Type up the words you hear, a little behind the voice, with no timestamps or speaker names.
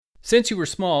Since you were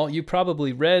small, you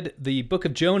probably read the book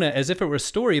of Jonah as if it were a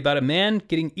story about a man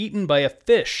getting eaten by a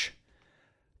fish.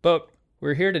 But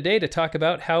we're here today to talk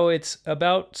about how it's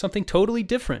about something totally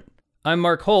different. I'm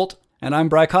Mark Holt. And I'm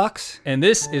Bry Cox. And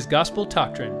this is Gospel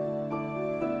Doctrine.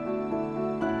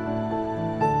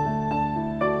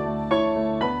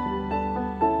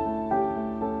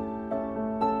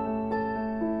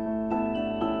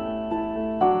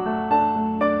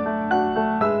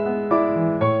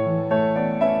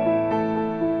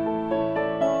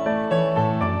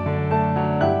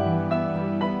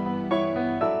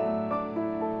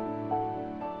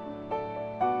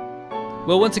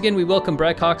 Well, once again, we welcome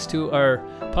Bry Cox to our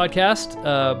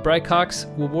podcast. Bry Cox,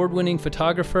 award-winning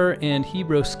photographer and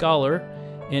Hebrew scholar,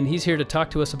 and he's here to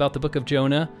talk to us about the book of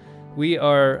Jonah. We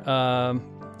are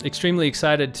extremely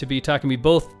excited to be talking. We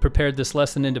both prepared this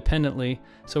lesson independently,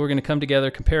 so we're going to come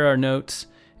together, compare our notes,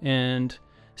 and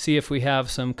see if we have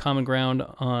some common ground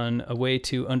on a way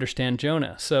to understand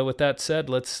Jonah. So with that said,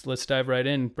 let's dive right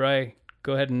in. Bry,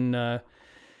 go ahead and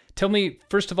tell me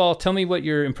what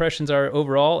your impressions are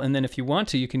overall, and then if you want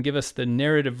to, you can give us the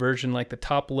narrative version, like the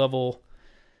top level,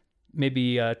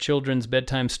 maybe children's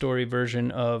bedtime story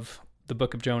version of the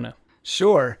book of Jonah.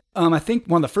 Sure. I think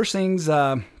one of the first things,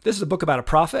 this is a book about a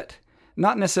prophet,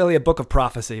 not necessarily a book of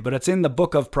prophecy, but it's in the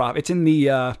book of it's in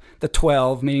the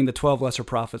 12, meaning the 12 lesser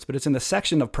prophets, but it's in the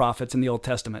section of prophets in the Old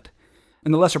Testament.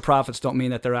 And the lesser prophets don't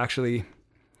mean that they're actually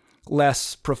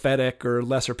less prophetic or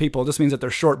lesser people. It just means that they're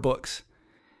short books.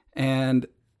 And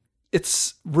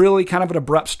it's really kind of an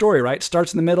abrupt story, right? It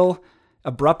starts in the middle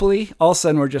abruptly. All of a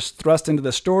sudden, we're just thrust into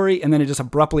the story, and then it just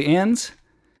abruptly ends.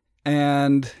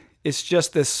 And it's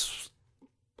just this,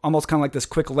 almost kind of like this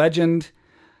quick legend,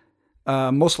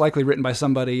 most likely written by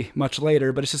somebody much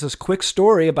later, but it's just this quick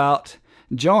story about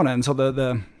Jonah. And so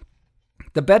the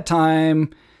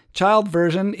bedtime child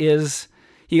version is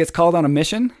he gets called on a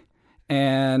mission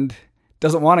and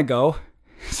doesn't want to go.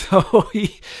 So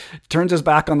he turns his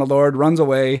back on the Lord, runs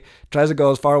away, tries to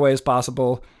go as far away as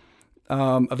possible,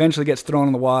 eventually gets thrown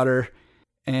in the water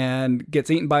and gets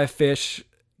eaten by a fish,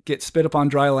 gets spit up on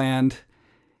dry land.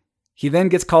 He then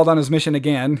gets called on his mission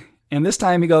again, and this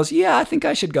time he goes, yeah, I think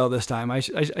I should go this time.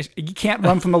 He can't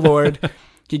run from the Lord.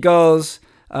 He goes,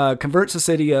 converts the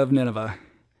city of Nineveh,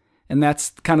 and that's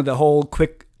kind of the whole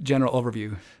quick general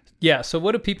overview. Yeah, so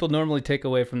what do people normally take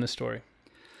away from this story?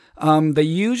 They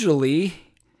usually...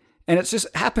 And it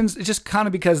just happens, it's just kind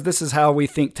of because this is how we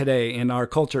think today in our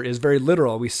culture is very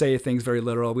literal. We say things very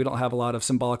literal. We don't have a lot of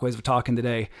symbolic ways of talking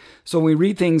today. So when we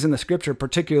read things in the scripture,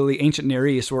 particularly ancient Near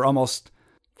East, where almost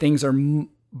things are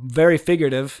very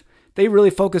figurative, they really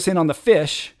focus in on the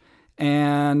fish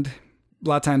and a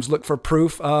lot of times look for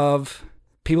proof of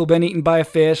people been eaten by a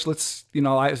fish.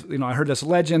 I heard this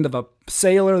legend of a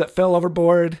sailor that fell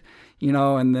overboard,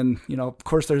 and then, of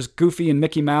course there's Goofy and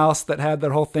Mickey Mouse that had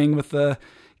that whole thing with the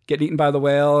get eaten by the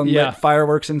whale and lit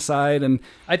fireworks inside. And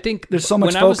I think there's so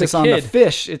much focus on the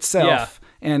fish itself.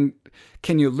 Yeah. And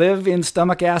can you live in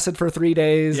stomach acid for 3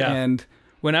 days? Yeah. And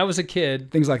when I was a kid,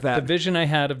 things like that. The vision I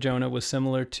had of Jonah was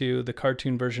similar to the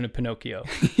cartoon version of Pinocchio,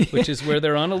 which is where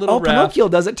they're on a little raft. Pinocchio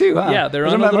does it too, huh? Yeah, they're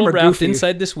on a little raft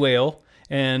inside this whale,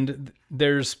 and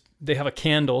they have a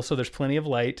candle, so there's plenty of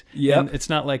light. Yep. And it's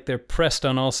not like they're pressed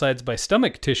on all sides by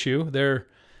stomach tissue. They're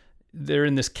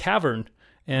in this cavern.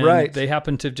 And they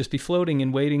happen to just be floating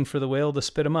and waiting for the whale to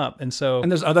spit them up, and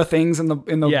there's other things in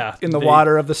the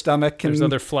water of the stomach. There's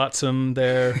other flotsam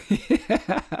there,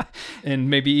 and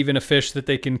maybe even a fish that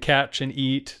they can catch and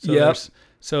eat.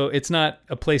 So it's not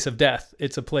a place of death;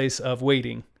 it's a place of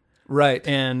waiting. Right.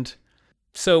 And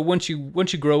so once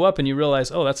you grow up and you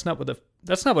realize, oh, that's not what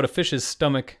a fish's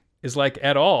stomach is like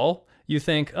at all. You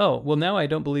think, oh, well, now I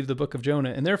don't believe the book of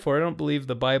Jonah, and therefore I don't believe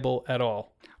the Bible at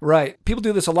all. Right. People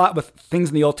do this a lot with things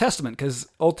in the Old Testament because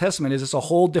Old Testament is just a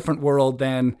whole different world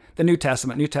than the New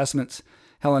Testament. New Testament's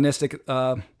Hellenistic.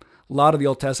 A lot of the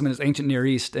Old Testament is ancient Near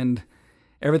East, and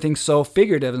everything's so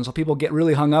figurative. And so people get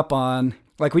really hung up on,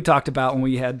 like we talked about when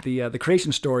we had the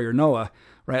creation story or Noah,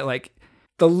 right? Like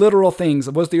the literal things.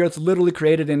 Was the earth literally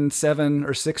created in 7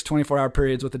 or 6 24-hour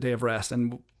periods with a day of rest?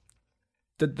 And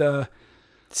the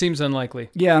seems unlikely.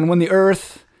 Yeah, and when the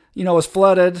earth, was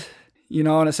flooded...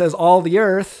 and it says all the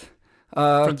earth,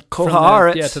 Kol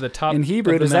Haaretz, to the top in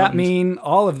Hebrew. Does that mean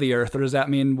all of the earth, or does that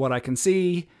mean what I can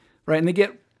see? Right? And they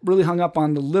get really hung up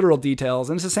on the literal details.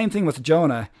 And it's the same thing with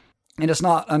Jonah. And it's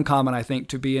not uncommon, I think,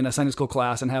 to be in a Sunday school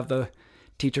class and have the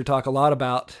teacher talk a lot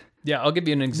about. Yeah, I'll give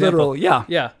you an example. Literal,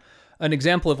 yeah. An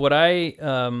example of what I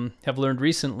have learned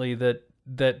recently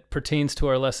that pertains to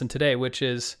our lesson today, which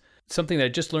is something that I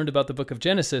just learned about the book of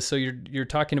Genesis. So you're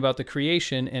talking about the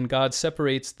creation, and God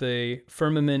separates the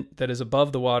firmament that is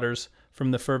above the waters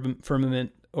from the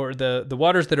firmament, or the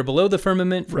waters that are below the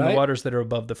firmament from the waters that are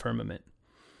above the firmament.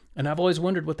 And I've always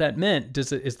wondered what that meant.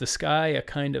 Is the sky a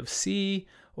kind of sea,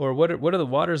 or what are the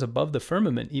waters above the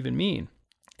firmament even mean?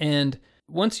 And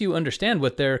once you understand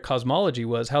what their cosmology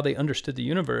was, how they understood the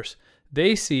universe,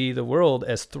 they see the world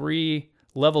as 3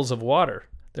 levels of water.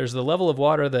 There's the level of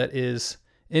water that is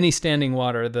any standing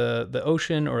water, the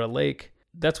ocean or a lake.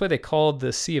 That's why they called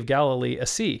the Sea of Galilee a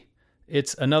sea.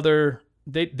 It's another,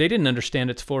 they didn't understand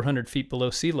it's 400 feet below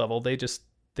sea level. They just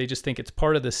think it's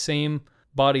part of the same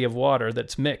body of water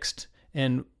that's mixed,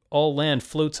 and all land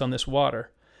floats on this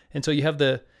water. And so you have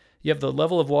the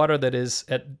level of water that is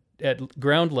at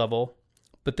ground level,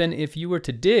 but then if you were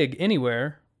to dig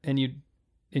anywhere and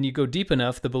you go deep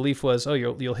enough, the belief was, oh,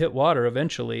 you'll hit water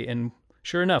eventually. And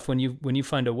sure enough, when you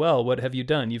find a well, what have you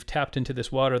done? You've tapped into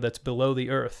this water that's below the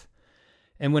earth.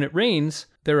 And when it rains,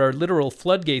 there are literal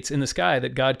floodgates in the sky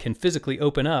that God can physically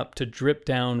open up to drip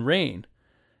down rain.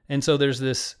 And so there's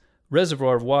this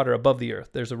reservoir of water above the earth.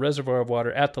 There's a reservoir of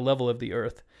water at the level of the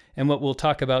earth. And what we'll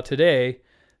talk about today,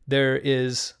 there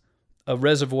is a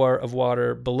reservoir of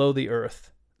water below the earth,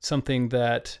 something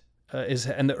that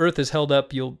and the earth is held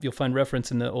up. You'll find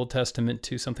reference in the Old Testament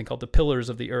to something called the pillars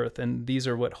of the earth, and these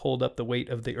are what hold up the weight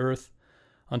of the earth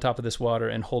on top of this water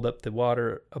and hold up the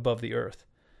water above the earth.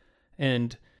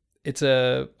 And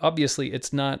obviously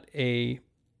it's not an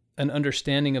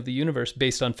understanding of the universe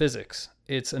based on physics.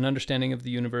 It's an understanding of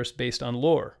the universe based on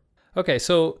lore. Okay,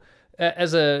 so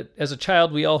as a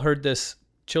child, we all heard this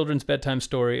children's bedtime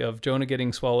story of Jonah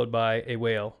getting swallowed by a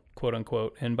whale, quote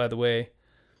unquote. And by the way,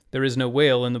 there is no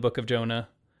whale in the book of Jonah.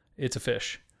 It's a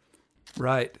fish.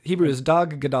 Right. Hebrew is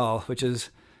dag gadal, which is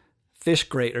fish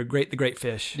great, or great the great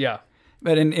fish. Yeah.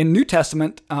 But in New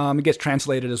Testament, it gets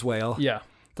translated as whale. Yeah.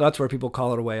 So that's where people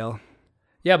call it a whale.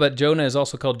 Yeah, but Jonah is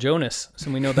also called Jonas,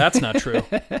 so we know that's not true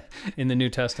in the New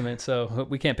Testament. So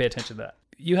we can't pay attention to that.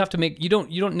 You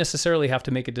don't necessarily have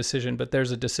to make a decision, but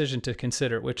there's a decision to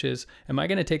consider, which is, am I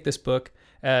going to take this book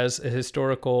as a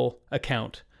historical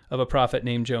account of a prophet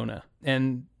named Jonah?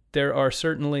 And there are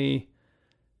certainly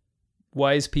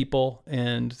wise people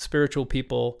and spiritual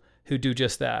people who do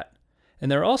just that.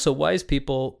 And there are also wise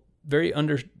people,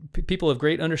 people of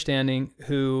great understanding,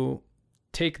 who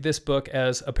take this book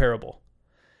as a parable.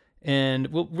 And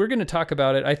we're going to talk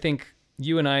about it. I think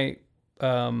you and I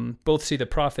both see the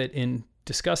prophet in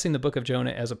discussing the book of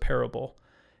Jonah as a parable.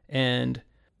 And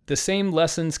the same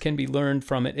lessons can be learned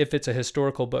from it if it's a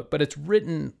historical book, but it's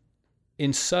written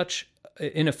in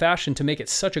a fashion to make it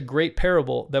such a great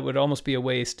parable that would almost be a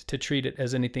waste to treat it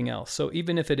as anything else. So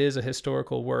even if it is a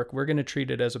historical work, we're going to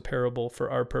treat it as a parable for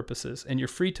our purposes. And you're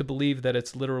free to believe that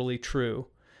it's literally true.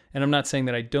 And I'm not saying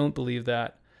that I don't believe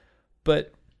that,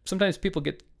 but sometimes people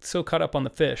get so caught up on the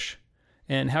fish.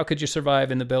 And how could you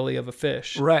survive in the belly of a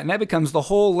fish? Right, and that becomes the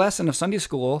whole lesson of Sunday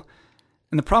school.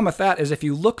 And the problem with that is if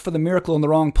you look for the miracle in the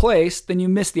wrong place, then you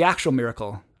miss the actual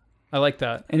miracle. I like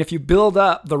that. And if you build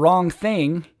up the wrong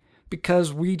thing,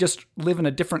 because we just live in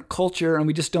a different culture and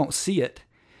we just don't see it,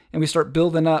 and we start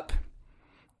building up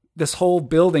this whole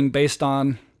building based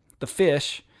on the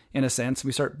fish, in a sense,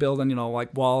 we start building,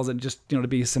 like walls and just, to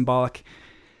be symbolic,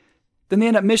 then they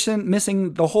end up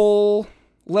missing the whole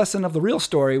lesson of the real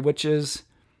story, which is,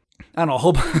 I don't know, a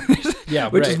whole bunch,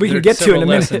 which is we can get to in a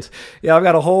minute. Yeah, I've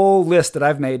got a whole list that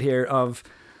I've made here of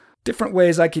different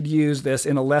ways I could use this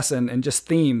in a lesson, and just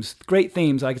themes, great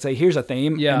themes. I could say, here's a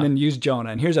theme, and then use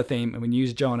Jonah, and here's a theme, and we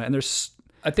use Jonah. And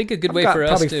I think a good way for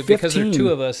us to, because there are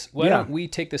two of us, why don't we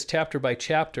take this chapter by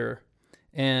chapter,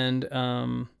 and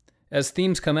as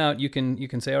themes come out, you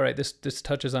can say, all right, this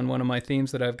touches on one of my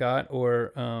themes that I've got,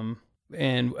 or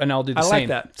and I'll do the same. I like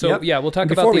that. So we'll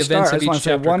talk about the events of each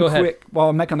chapter. Go ahead. While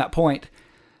I'm making that point,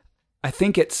 I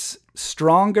think it's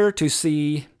stronger to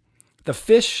see the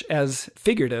fish as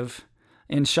figurative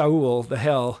and Shaul, the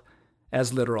hell,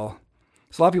 as literal.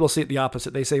 So a lot of people see it the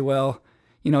opposite. They say, well,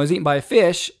 he's eaten by a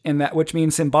fish, and that, which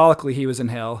means symbolically he was in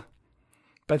hell.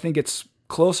 But I think it's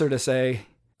closer to say,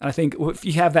 and I think if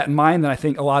you have that in mind, then I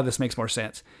think a lot of this makes more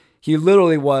sense. He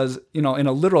literally was, in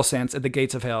a literal sense, at the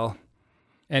gates of hell.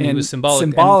 And he was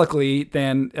symbolically,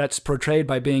 then that's portrayed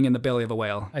by being in the belly of a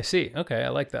whale. I see. Okay, I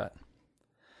like that.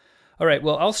 All right,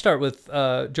 well, I'll start with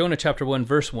Jonah chapter 1,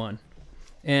 verse 1.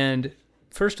 And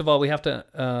first of all, we have to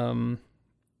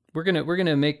we're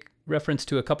gonna make reference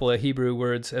to a couple of Hebrew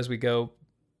words as we go.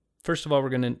 First of all, we're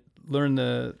gonna learn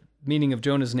the meaning of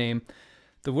Jonah's name.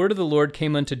 The word of the Lord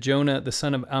came unto Jonah, the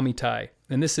son of Amittai,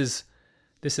 and this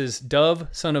is dove,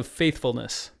 son of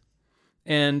faithfulness.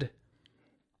 And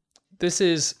this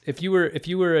is, if you were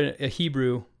a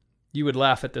Hebrew, you would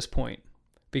laugh at this point,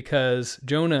 because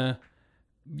Jonah,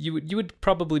 you would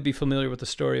probably be familiar with the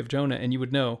story of Jonah, and you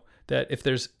would know that if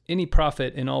there's any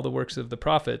prophet in all the works of the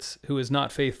prophets who is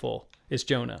not faithful, it's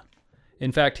Jonah.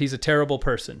 In fact, he's a terrible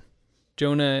person.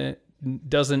 Jonah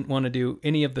doesn't want to do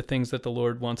any of the things that the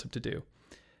Lord wants him to do.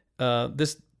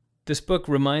 This book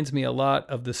reminds me a lot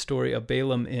of the story of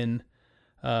Balaam in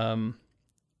the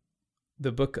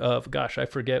book of, I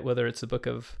forget whether it's the book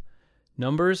of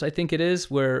Numbers, I think it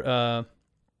is, where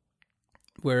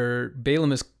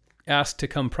Balaam is asked to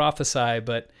come prophesy,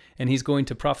 and he's going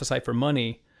to prophesy for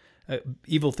money,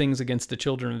 evil things against the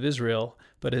children of Israel,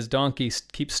 but his donkey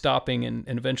keeps stopping and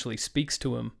eventually speaks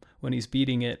to him when he's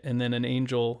beating it, and then an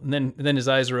angel, and then his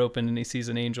eyes are open and he sees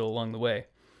an angel along the way.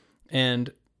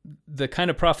 And the kind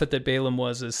of prophet that Balaam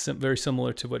was is very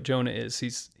similar to what Jonah is.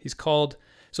 He's called,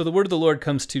 so the word of the Lord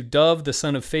comes to Dove, the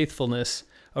son of faithfulness,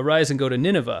 arise and go to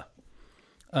Nineveh.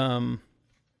 Now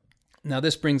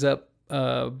this brings up,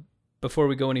 before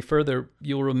we go any further,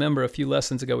 you'll remember a few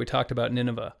lessons ago we talked about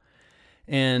Nineveh.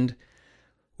 And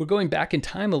we're going back in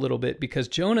time a little bit because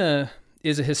Jonah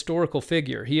is a historical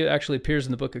figure. He actually appears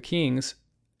in the book of Kings,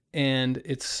 and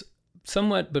it's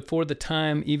somewhat before the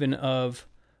time even of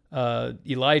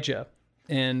Elijah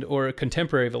or a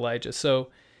contemporary of Elijah. So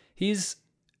he's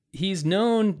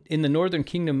known in the northern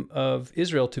kingdom of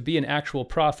Israel to be an actual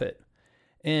prophet.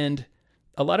 And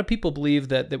a lot of people believe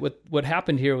that what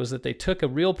happened here was that they took a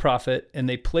real prophet and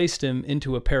they placed him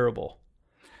into a parable.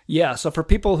 Yeah, so for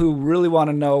people who really want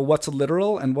to know what's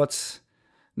literal and what's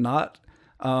not,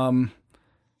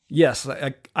 yes,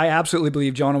 I absolutely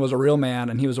believe Jonah was a real man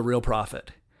and he was a real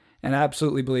prophet. And I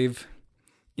absolutely believe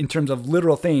in terms of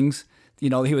literal things, he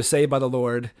was saved by the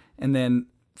Lord. And then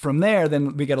from there,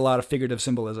 then we get a lot of figurative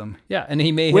symbolism. Yeah, and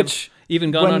he may have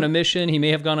even gone on a mission. He may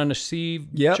have gone on a sea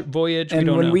voyage.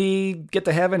 And when we get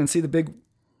to heaven and see the big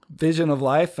vision of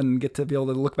life and get to be able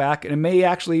to look back, and it may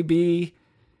actually be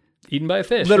eaten by a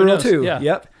fish. Literal too. Yeah.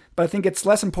 Yep. But I think it's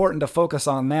less important to focus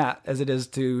on that as it is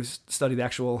to study the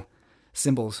actual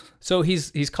symbols. So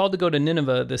he's called to go to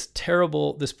Nineveh, this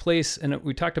place, and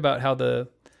we talked about how the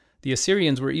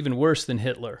Assyrians were even worse than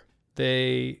Hitler.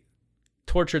 They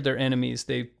tortured their enemies.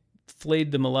 They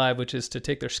flayed them alive, which is to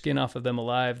take their skin off of them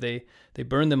alive. They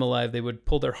burned them alive. They would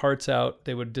pull their hearts out.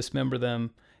 They would dismember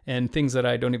them, and things that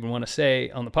I don't even want to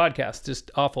say on the podcast,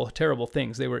 just awful, terrible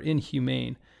things. They were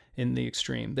inhumane in the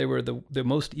extreme. They were the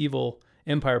most evil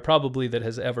empire probably that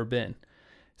has ever been.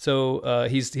 So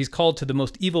he's called to the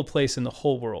most evil place in the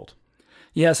whole world.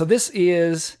 Yeah, so this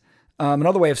is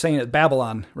another way of saying it,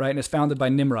 Babylon, right? And it's founded by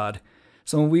Nimrod.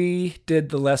 So when we did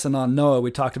the lesson on Noah,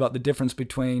 we talked about the difference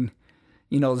between,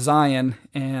 Zion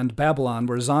and Babylon,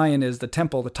 where Zion is the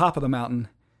temple, the top of the mountain.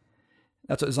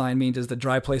 That's what Zion means, is the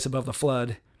dry place above the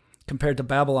flood, compared to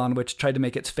Babylon, which tried to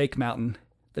make its fake mountain,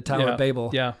 the Tower of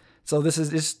Babel. Yeah. So this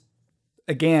is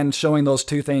again, showing those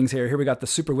two things here. Here we got the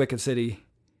super wicked city.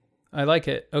 I like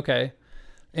it. Okay.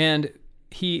 And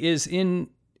he is in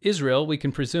Israel. We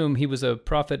can presume he was a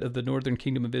prophet of the northern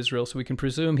kingdom of Israel. So we can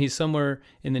presume he's somewhere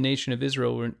in the nation of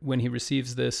Israel when he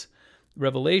receives this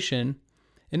revelation.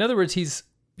 In other words, he's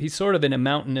sort of in a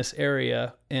mountainous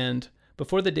area. And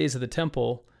before the days of the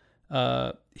temple,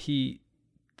 that's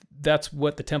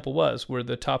what the temple was, were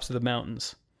the tops of the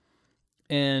mountains.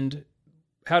 And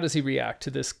how does he react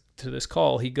to this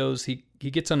call? He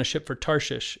gets on a ship for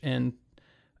Tarshish, and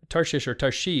Tarshish or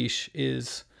Tarshish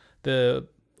is the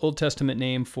Old Testament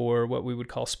name for what we would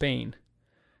call Spain,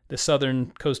 the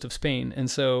southern coast of Spain.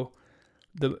 And so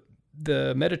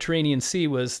the Mediterranean Sea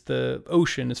was the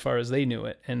ocean as far as they knew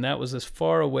it, and that was as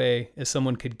far away as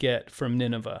someone could get from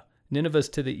Nineveh. Nineveh's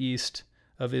to the east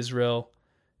of Israel,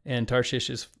 and Tarshish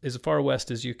is as far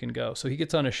west as you can go. So he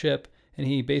gets on a ship, and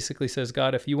he basically says,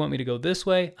 God, if you want me to go this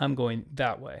way, I'm going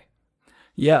that way.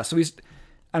 Yeah, so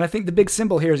and I think the big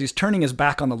symbol here is he's turning his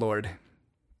back on the Lord.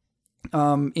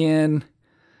 In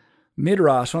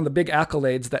Midrash, one of the big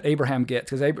accolades that Abraham gets,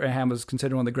 because Abraham was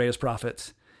considered one of the greatest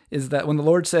prophets, is that when the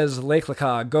Lord says, Lech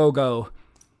Lecha, go,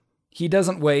 he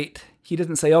doesn't wait. He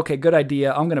doesn't say, okay, good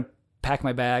idea, I'm going to pack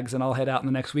my bags and I'll head out in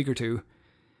the next week or two.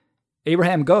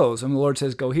 Abraham goes, and the Lord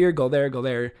says, go here, go there, go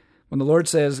there. When the Lord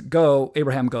says, go,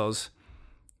 Abraham goes.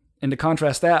 And to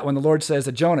contrast that, when the Lord says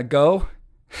to Jonah, go,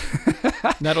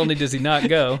 not only does he not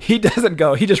go, he doesn't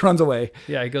go. He just runs away.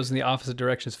 Yeah, he goes in the opposite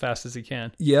direction as fast as he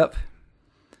can. Yep.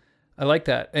 I like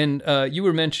that. And you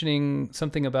were mentioning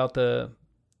something about the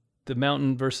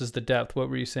mountain versus the depth. What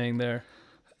were you saying there?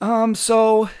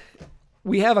 So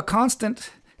we have a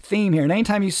constant theme here. And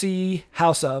anytime you see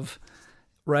house of,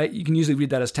 right? You can usually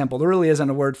read that as temple. There really isn't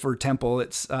a word for temple.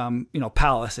 It's,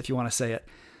 palace, if you want to say it.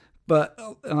 But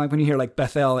like when you hear like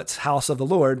Bethel, it's house of the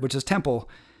Lord, which is temple.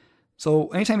 So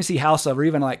anytime you see house of, or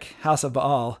even like house of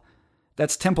Baal,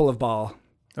 that's temple of Baal.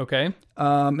 Okay.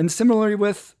 And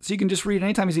similarly so you can just read,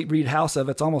 anytime you read house of,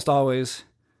 it's almost always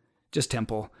just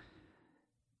temple.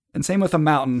 And same with a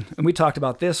mountain. And we talked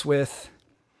about this with,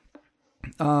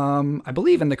 I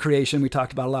believe in the creation, we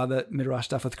talked about a lot of the Midrash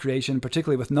stuff with creation,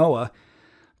 particularly with Noah.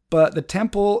 But the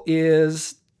temple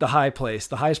is the high place,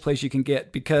 the highest place you can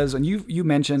get, because, and you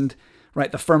mentioned,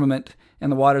 right, the firmament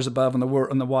and the waters above and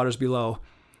the waters below.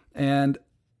 And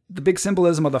the big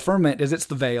symbolism of the firmament is it's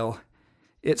the veil.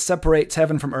 It separates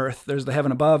heaven from earth. There's the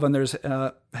heaven above and there's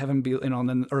heaven, and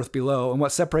then earth below. And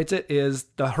what separates it is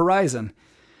the horizon.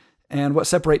 And what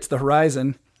separates the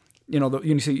horizon,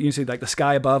 you see like the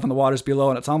sky above and the waters below,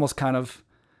 and it's almost kind of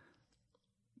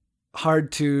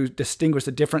hard to distinguish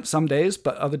the difference some days,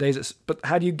 but other days but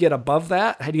how do you get above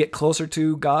that? How do you get closer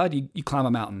to God? You climb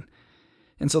a mountain.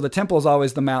 And so the temple is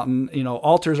always the mountain.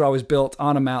 Altars are always built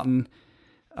on a mountain.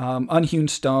 Unhewn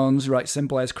stones, right,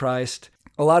 symbolize Christ.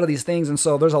 A lot of these things. And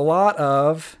so there's a lot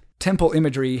of temple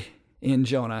imagery in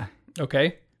Jonah.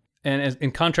 Okay. And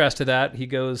in contrast to that, he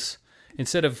goes,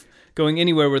 instead of going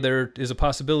anywhere where there is a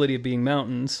possibility of being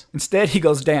mountains. Instead, he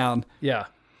goes down. Yeah.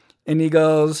 And he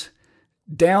goes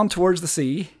down towards the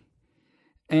sea.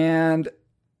 And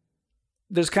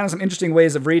there's kind of some interesting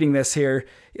ways of reading this here.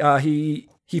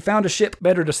 He found a ship,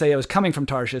 better to say it was coming from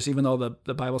Tarshish, even though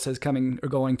the Bible says coming or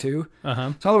going to.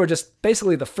 Uh-huh. So in other words, just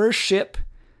basically the first ship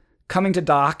coming to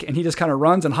dock, and he just kind of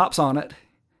runs and hops on it.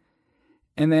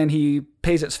 And then he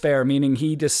pays its fare, meaning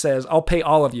he just says, I'll pay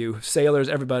all of you, sailors,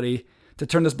 everybody, to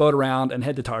turn this boat around and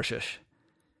head to Tarshish.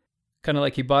 Kind of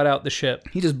like he bought out the ship.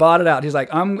 He just bought it out. He's like,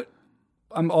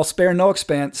 I'll spare no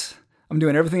expense. I'm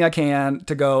doing everything I can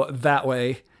to go that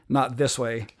way, not this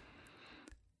way.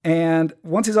 And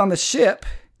once he's on the ship,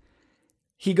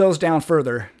 he goes down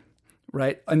further,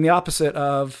 right? And the opposite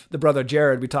of the brother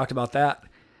Jared, we talked about that.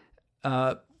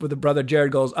 Where the brother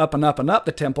Jared goes up and up and up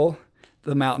the temple,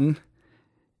 the mountain,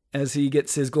 as he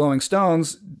gets his glowing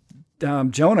stones.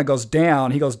 Jonah goes down.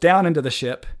 He goes down into the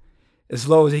ship as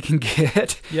low as he can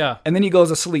get. Yeah. And then he goes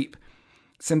asleep,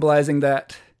 symbolizing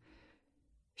that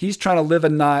he's trying to live a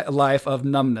life of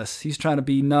numbness. He's trying to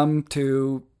be numb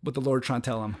to what the Lord's trying to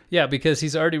tell him. Yeah, because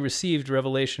he's already received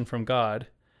revelation from God.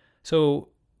 So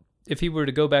if he were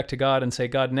to go back to God and say,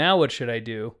 God, now what should I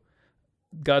do?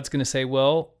 God's going to say,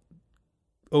 well,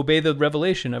 obey the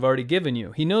revelation I've already given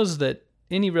you. He knows that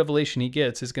any revelation he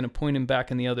gets is going to point him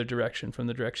back in the other direction from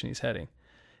the direction he's heading.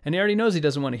 And he already knows he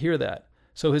doesn't want to hear that.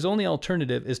 So his only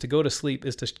alternative is to go to sleep,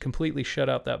 is to completely shut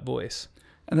out that voice.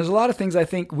 And there's a lot of things I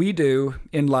think we do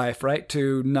in life, right,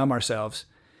 to numb ourselves.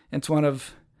 It's one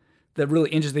of the really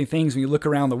interesting things when you look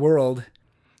around the world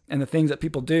and the things that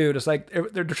people do. It's like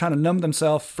they're trying to numb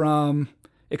themselves from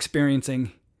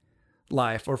experiencing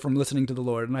life or from listening to the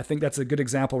Lord. And I think that's a good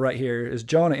example right here, is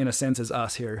Jonah, in a sense, is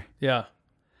us here. Yeah.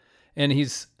 And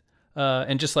he's,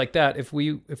 and just like that, if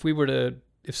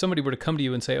somebody were to come to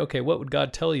you and say, okay, what would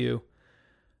God tell you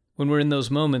when we're in those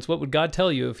moments? What would God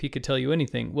tell you if he could tell you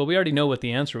anything? Well, we already know what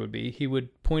the answer would be. He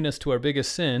would point us to our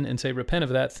biggest sin and say, repent of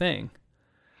that thing.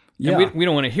 Yeah. And we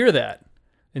don't want to hear that.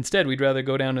 Instead, we'd rather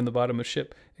go down in the bottom of the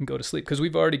ship and go to sleep, because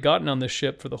we've already gotten on this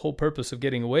ship for the whole purpose of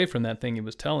getting away from that thing he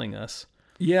was telling us.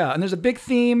 Yeah, and there's a big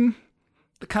theme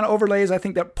that kind of overlays, I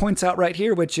think, that points out right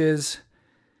here, which is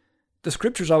the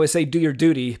scriptures always say, do your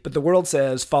duty, but the world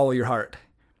says, follow your heart,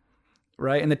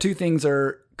 right? And the two things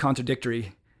are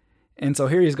contradictory. And so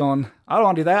here he's going, I don't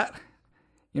want to do that.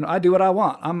 I do what I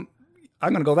want. I'm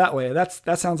going to go that way.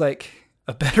 That sounds like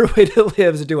a better way to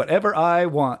live, is to do whatever I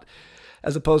want,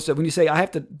 as opposed to when you say, I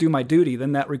have to do my duty,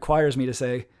 then that requires me to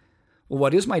say, well,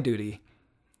 what is my duty?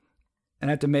 And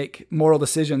I have to make moral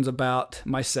decisions about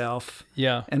myself,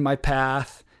 and my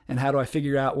path, and how do I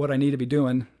figure out what I need to be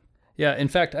doing. Yeah, in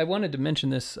fact, I wanted to mention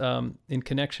this in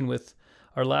connection with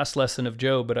our last lesson of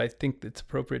Job, but I think it's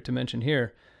appropriate to mention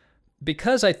here.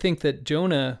 Because I think that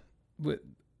Jonah,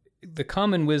 the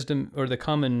common wisdom or the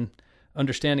common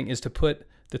understanding is to put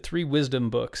the three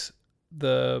wisdom books,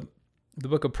 the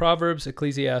book of Proverbs,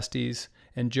 Ecclesiastes,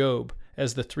 and Job,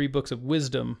 as the three books of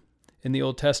wisdom in the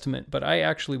Old Testament. But I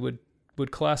actually would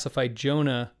classify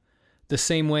Jonah the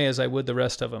same way as I would the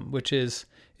rest of them, which is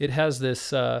it has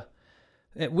this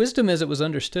wisdom as it was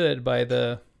understood by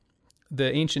the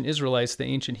ancient Israelites, the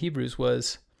ancient Hebrews,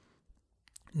 was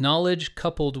knowledge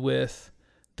coupled with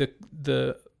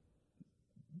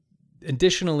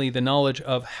additionally the knowledge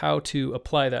of how to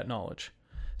apply that knowledge.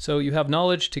 So you have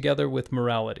knowledge together with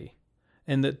morality.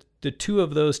 and the two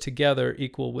of those together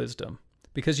equal wisdom.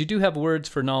 Because you do have words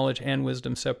for knowledge and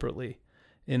wisdom separately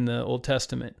in the Old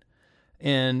Testament.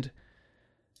 And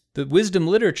the wisdom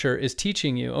literature is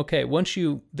teaching you, okay,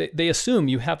 they assume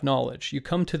you have knowledge. You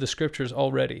come to the scriptures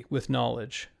already with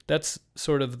knowledge. That's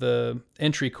sort of the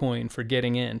entry coin for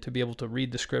getting in, to be able to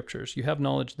read the scriptures. You have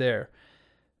knowledge there.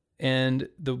 And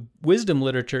the wisdom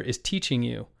literature is teaching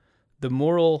you the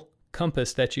moral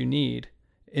compass that you need.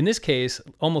 In this case,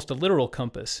 almost a literal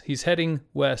compass. He's heading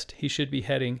west. He should be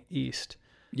heading east.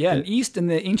 Yeah, and east in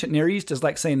the ancient Near East is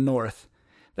like saying north.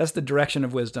 That's the direction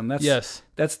of wisdom.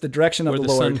 That's the direction of the Lord.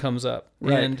 Where the sun comes up.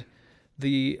 Right.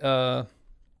 And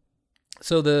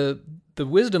so the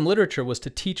wisdom literature was to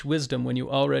teach wisdom when you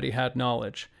already had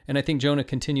knowledge. And I think Jonah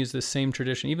continues this same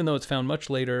tradition, even though it's found much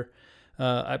later.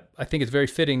 I think it's very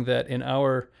fitting that in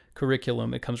our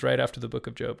curriculum it comes right after the book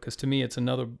of Job, because to me it's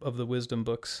another of the wisdom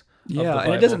books of the Bible.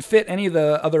 And it doesn't fit any of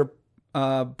the other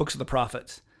books of the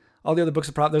prophets. All the other books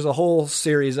of prophets, there's a whole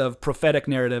series of prophetic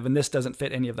narrative, and this doesn't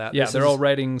fit any of that. Yeah, they're all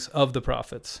writings of the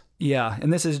prophets. Yeah,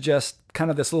 and this is just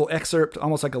kind of this little excerpt,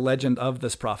 almost like a legend of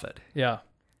this prophet. Yeah.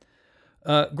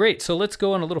 Great, so let's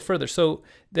go on a little further. So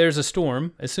there's a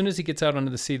storm. As soon as he gets out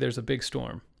onto the sea, there's a big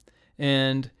storm.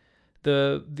 And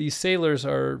these sailors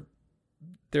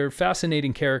they're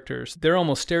fascinating characters. They're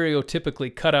almost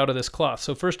stereotypically cut out of this cloth.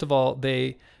 So first of all,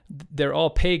 they're all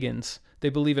pagans. They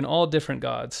believe in all different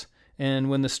gods.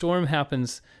 And when the storm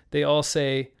happens, they all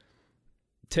say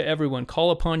to everyone,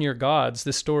 call upon your gods.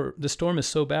 The storm is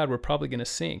so bad, we're probably going to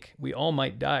sink. We all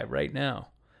might die right now.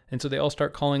 And so they all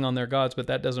start calling on their gods, but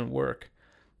that doesn't work.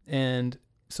 And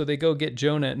so they go get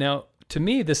Jonah. Now, to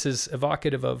me, this is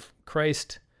evocative of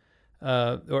Christ,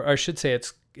 or I should say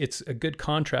it's a good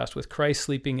contrast with Christ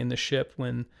sleeping in the ship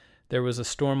when there was a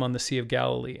storm on the Sea of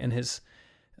Galilee. And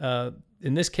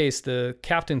in this case, the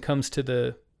captain comes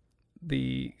to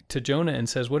Jonah and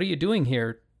says, what are you doing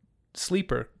here?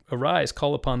 Sleeper, arise,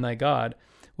 call upon thy God.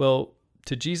 Well,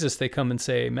 to Jesus they come and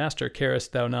say, Master,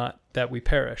 carest thou not that we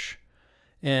perish?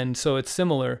 And so it's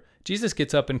similar. Jesus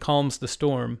gets up and calms the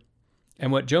storm.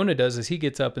 And what Jonah does is he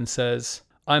gets up and says,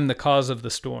 I'm the cause of the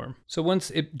storm. So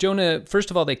Jonah, first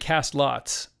of all, they cast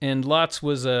lots. And lots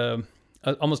was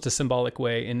almost a symbolic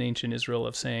way in ancient Israel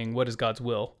of saying, what is God's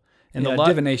will? And the lot,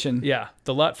 divination. Yeah,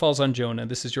 the lot falls on Jonah.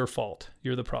 This is your fault.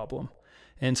 You're the problem.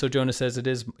 And so Jonah says, it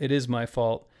is my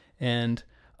fault. And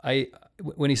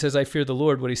when he says, I fear the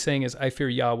Lord, what he's saying is, I fear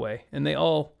Yahweh. And they've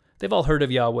all heard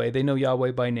of Yahweh. They know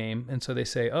Yahweh by name. And so they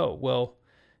say, oh, well,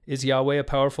 is Yahweh a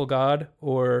powerful God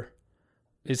or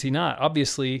is he not?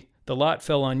 Obviously, the lot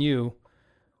fell on you.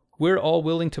 We're all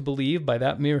willing to believe by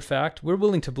that mere fact. We're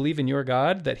willing to believe in your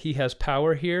God, that he has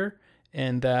power here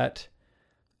and that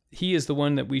he is the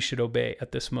one that we should obey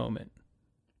at this moment.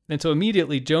 And so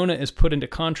immediately Jonah is put into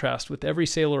contrast with every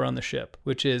sailor on the ship,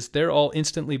 which is they're all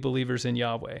instantly believers in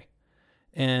Yahweh.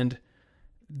 And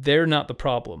they're not the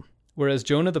problem. Whereas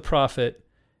Jonah the prophet,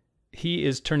 he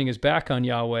is turning his back on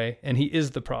Yahweh and he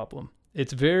is the problem.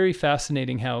 It's very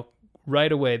fascinating how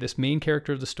right away this main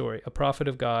character of the story, a prophet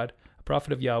of God, a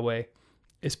prophet of Yahweh,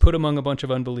 is put among a bunch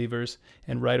of unbelievers,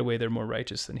 and right away they're more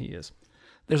righteous than he is.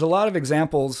 There's a lot of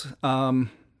examples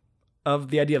of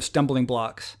the idea of stumbling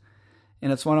blocks.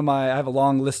 And it's I have a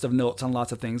long list of notes on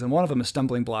lots of things. And one of them is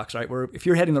stumbling blocks, right? Where if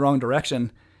you're heading the wrong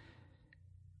direction,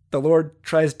 the Lord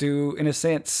tries to, in a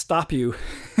sense, stop you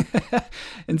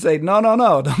and say, no,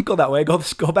 don't go that way. Go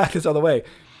back this other way.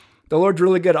 The Lord's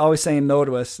really good at always saying no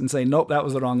to us and saying, nope, that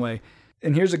was the wrong way.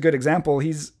 And here's a good example.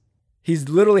 He's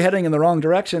literally heading in the wrong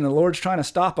direction. And the Lord's trying to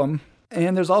stop him.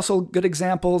 And there's also good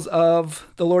examples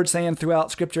of the Lord saying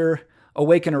throughout Scripture,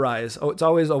 awake and arise. Oh, it's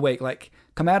always awake. Like,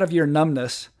 come out of your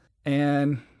numbness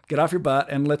and get off your butt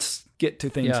and let's get to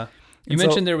things. Yeah. You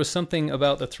mentioned there was something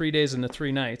about the 3 days and the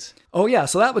 3 nights. Oh, yeah.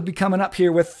 So that would be coming up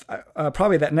here with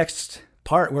probably that next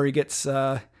part where he gets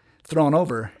thrown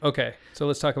over. Okay. So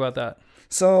let's talk about that.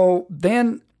 So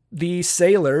then the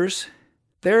sailors,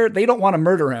 they don't want to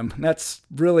murder him. That's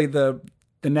really the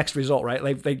next result, right?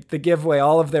 Like they give away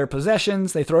all of their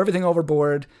possessions. They throw everything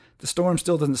overboard. The storm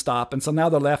still doesn't stop. And so now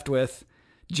they're left with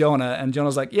Jonah. And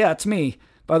Jonah's like, yeah, it's me.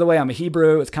 By the way, I'm a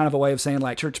Hebrew. It's kind of a way of saying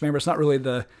like church member. It's not really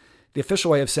the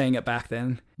official way of saying it back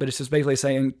then, but it's just basically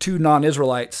saying to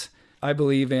non-Israelites, I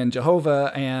believe in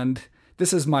Jehovah and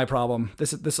this is my problem.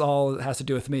 This all has to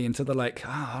do with me. And so they're like,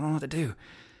 I don't know what to do.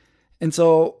 And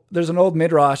so there's an old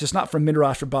Midrash. It's not from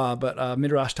Midrash Rabbah, but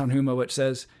Midrash Tanhuma, which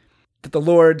says that the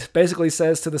Lord basically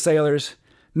says to the sailors,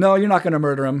 no, you're not going to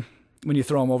murder him when you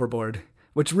throw him overboard,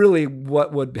 which really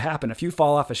what would happen if you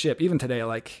fall off a ship, even today,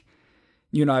 like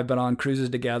you and I have been on cruises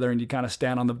together, and you kind of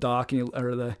stand on the dock and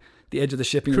or the edge of the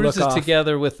ship and you Cruises look off.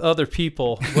 together with other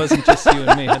people. It wasn't just you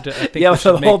and me. I think Yeah, with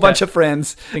a whole bunch of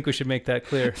friends. I think we should make that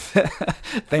clear.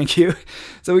 Thank you.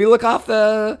 So we look off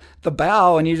the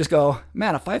bow and you just go,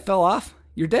 man, if I fell off,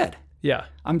 you're dead. Yeah.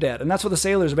 I'm dead. And that's what the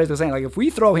sailors are basically saying. Like, if we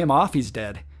throw him off, he's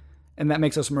dead. And that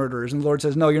makes us murderers. And the Lord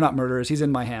says, no, you're not murderers. He's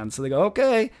in my hands. So they go,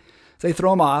 okay. So they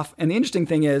throw him off. And the interesting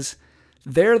thing is,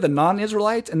 they're the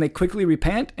non-Israelites, and they quickly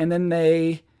repent, and then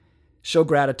they show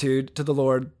gratitude to the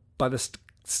Lord by the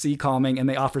sea calming, and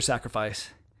they offer sacrifice.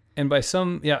 And by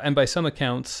some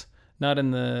accounts, not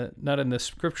in the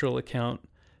scriptural account,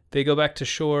 they go back to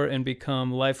shore and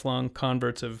become lifelong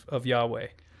converts of Yahweh,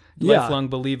 lifelong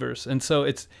believers. And so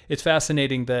it's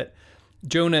fascinating that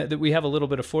Jonah, that we have a little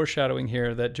bit of foreshadowing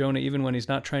here, that Jonah, even when he's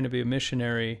not trying to be a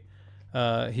missionary,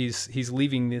 he's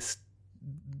leaving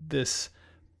this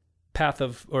path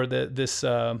of, or this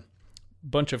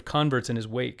bunch of converts in his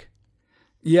wake.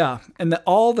 Yeah, and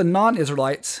all the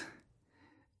non-Israelites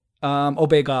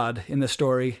obey God in this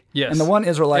story. Yes. And the one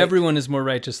Israelite... Everyone is more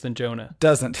righteous than Jonah.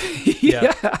 Doesn't.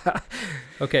 Yeah.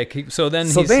 Okay, so then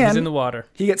he's in the water.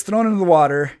 He gets thrown into the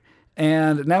water,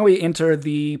 and now we enter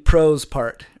the prose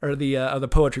part, or the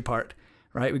poetry part,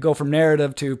 right? We go from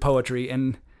narrative to poetry,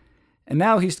 and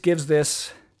now he gives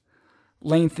this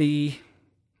lengthy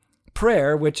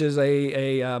prayer, which is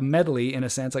a medley, in a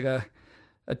sense, like a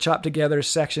chopped together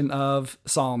section of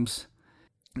Psalms.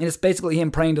 And it's basically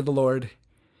him praying to the Lord.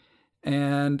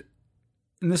 And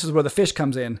this is where the fish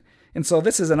comes in. And so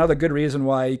this is another good reason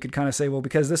why you could kind of say, well,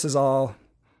 because this is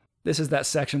that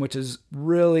section which is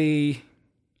really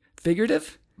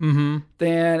figurative,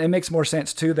 then it makes more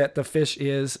sense too that the fish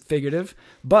is figurative.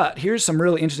 But here's some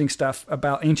really interesting stuff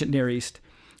about ancient Near East.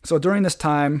 So during this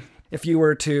time, if you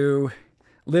were to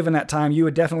live in that time, you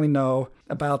would definitely know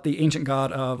about the ancient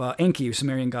god of Enki,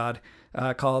 Sumerian god,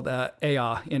 called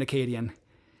Ea in Akkadian.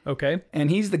 Okay.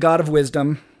 And he's the god of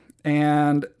wisdom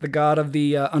and the god of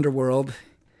the underworld.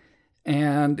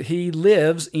 And he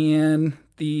lives in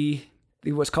the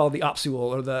what's called the Opsuol,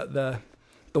 or the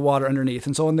water underneath.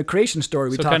 And so in the creation story,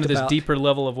 we talked about... So kind of this deeper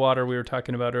level of water we were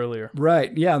talking about earlier.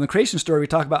 Right, yeah. In the creation story, we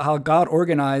talk about how God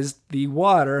organized the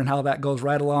water and how that goes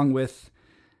right along with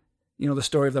the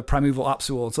story of the primeval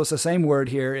Opsuol. So it's the same word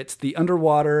here. It's the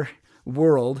underwater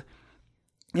world.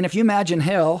 And if you imagine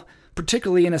hell,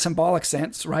 particularly in a symbolic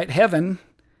sense, right? Heaven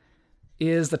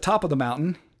is the top of the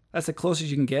mountain. That's the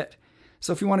closest you can get.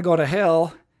 So if you want to go to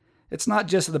hell, it's not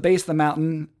just at the base of the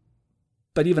mountain,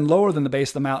 but even lower than the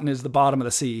base of the mountain is the bottom of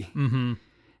the sea. Mm-hmm.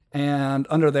 And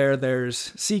under there's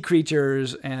sea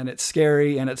creatures, and it's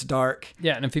scary and it's dark.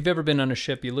 Yeah, and if you've ever been on a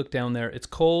ship, you look down there, it's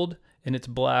cold and it's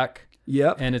black.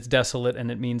 Yep. And it's desolate, and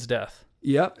it means death.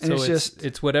 Yep. And so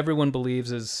it's what everyone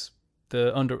believes is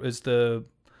the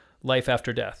life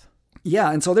after death.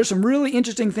 Yeah, and so there's some really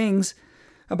interesting things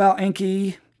about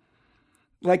Enki.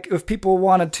 Like if people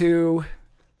wanted to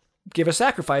give a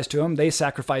sacrifice to him, they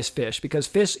sacrifice fish, because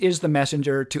fish is the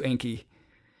messenger to Enki.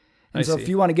 And so if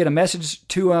you want to get a message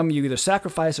to him, you either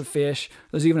sacrifice a fish.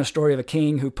 There's even a story of a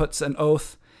king who puts an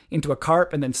oath into a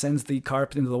carp and then sends the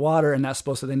carp into the water, and that's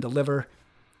supposed to then deliver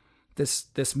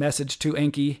this message to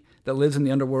Enki that lives in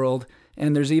the underworld.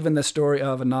 And there's even the story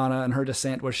of Inanna and her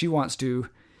descent, where she wants to,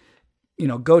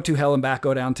 go to hell and back,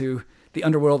 go down to the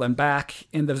underworld and back.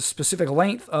 And the specific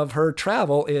length of her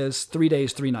travel is 3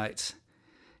 days, 3 nights.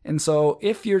 And so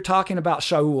if you're talking about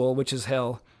Shaul, which is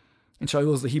hell, and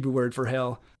Shaul is the Hebrew word for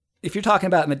hell, if you're talking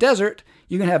about in the desert,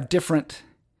 you can have different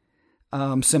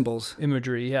symbols.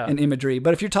 Imagery, yeah. And imagery.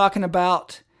 But if you're talking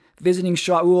about visiting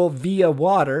Shaul via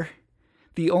water,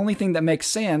 the only thing that makes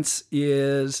sense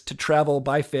is to travel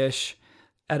by fish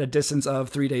at a distance of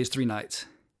 3 days, 3 nights.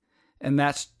 And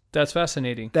that's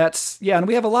fascinating. And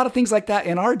we have a lot of things like that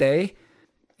in our day.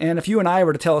 And if you and I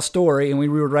were to tell a story and we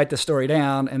would write the story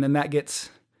down, and then that gets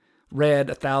read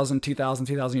 1,000, 2,000,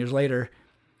 3,000 years later,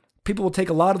 people will take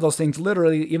a lot of those things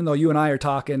literally, even though you and I are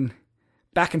talking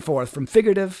back and forth from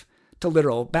figurative to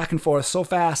literal, back and forth so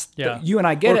fast that you and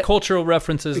I get it. Or cultural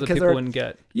references that people wouldn't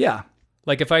get. Yeah.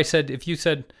 Like if you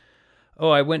said, oh,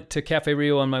 I went to Cafe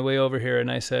Rio on my way over here, and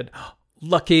I said, oh,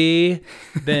 lucky,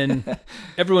 then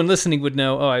everyone listening would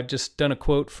know, oh, I've just done a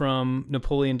quote from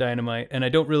Napoleon Dynamite, and I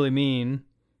don't really mean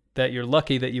that you're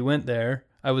lucky that you went there.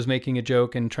 I was making a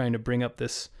joke and trying to bring up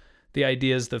the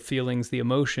ideas, the feelings, the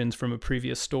emotions from a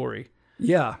previous story.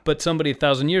 Yeah. But somebody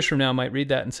 1,000 years from now might read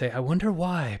that and say, I wonder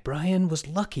why Brian was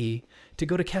lucky to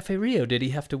go to Cafe Rio. Did he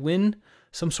have to win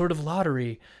some sort of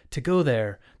lottery to go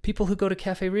there? People who go to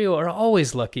Cafe Rio are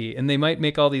always lucky. And they might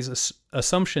make all these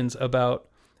assumptions about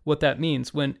what that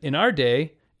means. When in our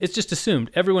day, it's just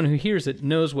assumed. Everyone who hears it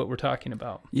knows what we're talking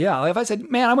about. Yeah, like if I said,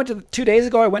 man, 2 days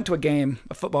ago, I went to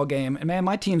a football game, and man,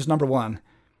 my team's number one,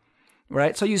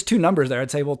 right? So I use two numbers there.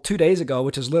 I'd say, well, 2 days ago,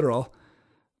 which is literal,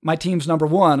 my team's number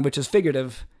one, which is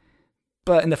figurative.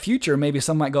 But in the future, maybe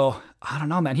some might go, I don't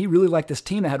know, man, he really liked this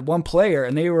team that had one player,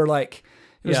 and they were like,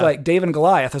 it was like David and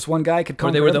Goliath. This one guy could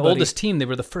conquer everybody. Or they were the everybody. oldest team. They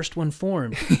were the first one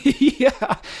formed.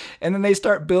 Yeah. And then they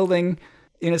start building,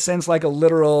 in a sense, like a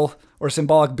literal or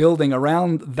symbolic building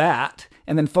around that,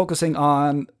 and then focusing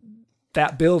on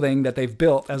that building that they've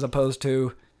built as opposed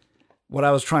to what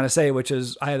I was trying to say, which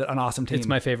is I had an awesome team. It's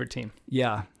my favorite team.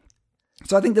 Yeah.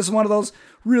 So I think this is one of those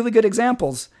really good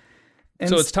examples. And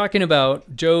so it's talking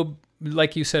about Job,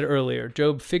 like you said earlier,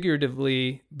 Job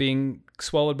figuratively being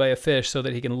swallowed by a fish so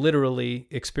that he can literally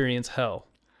experience hell.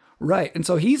 Right. And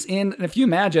so and if you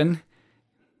imagine,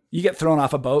 you get thrown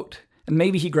off a boat, and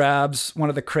maybe he grabs one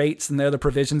of the crates and they're the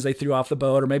provisions they threw off the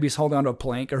boat, or maybe he's holding onto a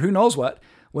plank, or who knows what.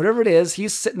 Whatever it is,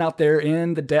 he's sitting out there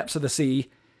in the depths of the sea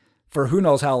for who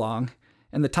knows how long.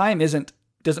 And the time doesn't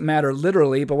matter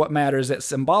literally, but what matters is that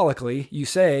symbolically, you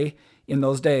say in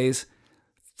those days,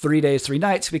 3 days, 3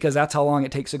 nights, because that's how long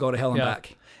it takes to go to hell and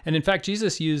back. And in fact,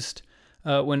 Jesus used,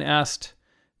 when asked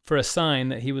for a sign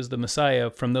that he was the Messiah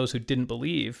from those who didn't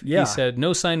believe, he said,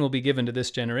 no sign will be given to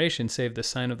this generation save the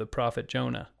sign of the prophet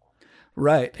Jonah.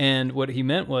 Right. And what he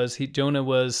meant was Jonah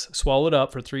was swallowed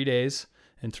up for 3 days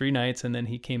and 3 nights, and then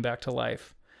he came back to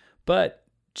life. But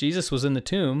Jesus was in the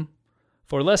tomb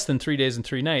for less than 3 days and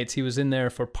 3 nights. He was in there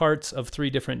for parts of 3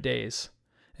 different days.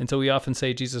 And so we often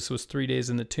say Jesus was 3 days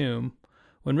in the tomb,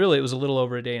 when really it was a little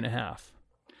over a day and a half.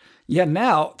 Yeah,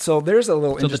 now, so there's a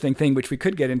little interesting thing which we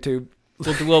could get into.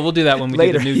 We'll do that when we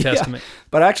later. do the New Testament.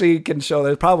 But actually can show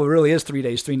that it probably really is 3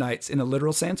 days, 3 nights in a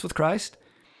literal sense with Christ.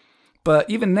 But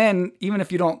even then, even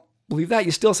if you don't believe that,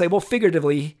 you still say, well,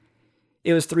 figuratively,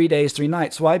 it was 3 days, 3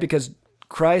 nights. Why? Because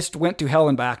Christ went to hell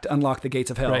and back to unlock the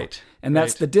gates of hell. Right. And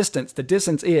that's the distance. The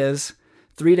distance is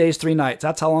 3 days, 3 nights.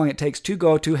 That's how long it takes to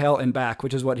go to hell and back,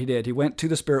 which is what he did. He went to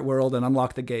the spirit world and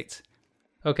unlocked the gates.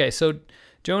 Okay, so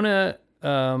Jonah,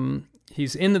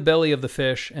 he's in the belly of the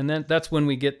fish, and then that's when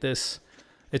we get this.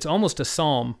 It's almost a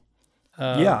psalm.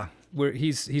 Where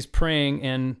he's praying,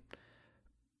 and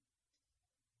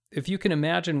if you can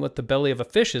imagine what the belly of a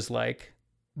fish is like,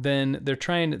 then they're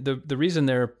trying. The reason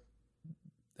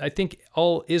I think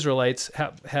all Israelites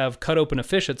have cut open a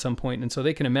fish at some point, and so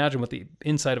they can imagine what the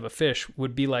inside of a fish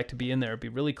would be like to be in there. It'd be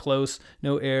really close,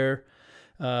 no air.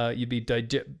 You'd be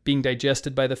being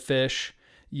digested by the fish.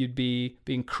 You'd be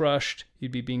being crushed.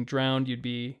 You'd be being drowned. You'd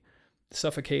be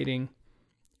suffocating.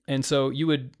 And so you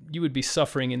would be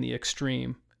suffering in the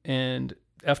extreme. And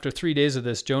after 3 days of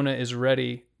this, Jonah is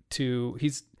ready to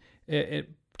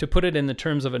put it in the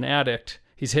terms of an addict.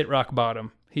 He's hit rock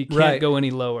bottom. He can't go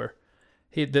any lower.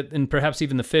 And perhaps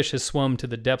even the fish has swum to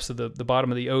the depths of the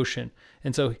bottom of the ocean.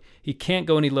 And so he can't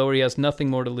go any lower. He has nothing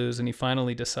more to lose. And he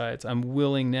finally decides, I'm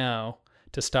willing now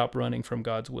to stop running from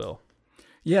God's will.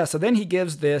 Yeah, so then he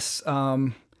gives this,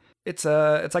 it's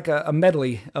like a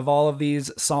medley of all of these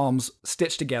psalms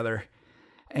stitched together.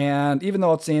 And even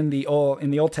though it's in the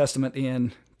Old Testament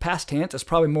in past tense, it's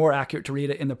probably more accurate to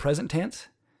read it in the present tense.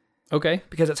 Okay.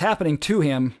 Because it's happening to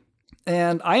him.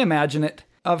 And I imagine it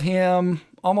of him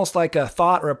almost like a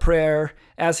thought or a prayer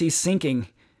as he's sinking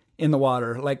in the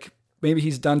water. Like maybe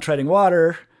he's done treading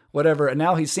water, whatever, and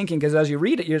now he's sinking, because as you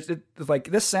read it, it's like,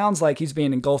 this sounds like he's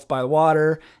being engulfed by the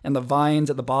water and the vines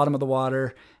at the bottom of the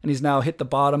water, and he's now hit the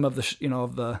bottom of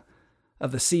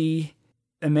the sea,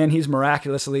 and then he's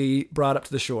miraculously brought up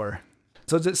to the shore.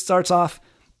 So it starts off,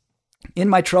 in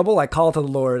my trouble I call to the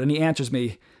Lord, and he answers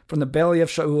me. From the belly of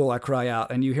Sheol I cry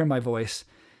out, and you hear my voice.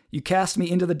 You cast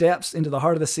me into the depths, into the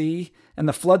heart of the sea, and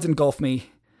the floods engulf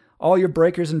me. All your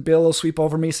breakers and billows sweep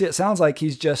over me. See, it sounds like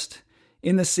he's just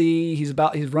in the sea, he's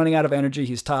running out of energy,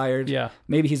 he's tired. Yeah.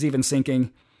 Maybe he's even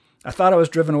sinking. I thought I was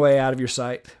driven away out of your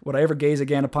sight. Would I ever gaze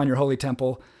again upon your holy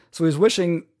temple? So he's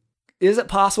wishing, is it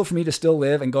possible for me to still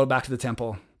live and go back to the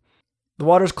temple? The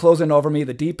waters close in over me,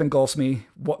 the deep engulfs me.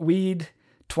 Weed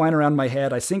twine around my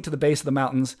head. I sink to the base of the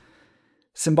mountains.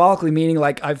 Symbolically meaning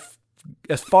like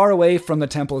as far away from the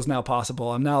temple as now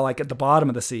possible. I'm now like at the bottom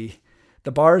of the sea.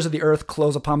 The bars of the earth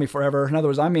close upon me forever. In other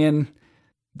words, I'm in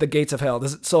the gates of hell.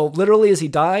 So literally, as he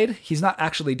died, he's not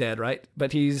actually dead, right?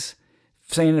 But he's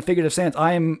saying in a figurative sense,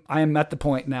 I am at the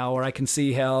point now where I can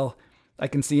see hell. I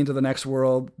can see into the next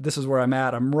world. This is where I'm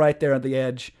at. I'm right there at the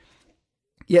edge.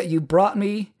 Yet you brought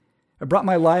my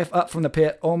life up from the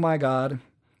pit, oh my God,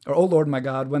 or oh Lord my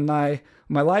God. When my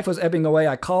life was ebbing away,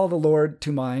 I call the Lord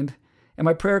to mind, and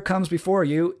my prayer comes before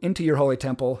you into your holy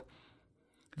temple.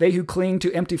 They who cling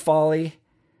to empty folly,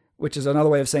 which is another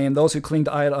way of saying those who cling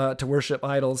to worship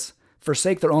idols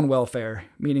forsake their own welfare,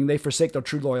 meaning they forsake their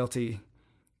true loyalty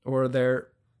or their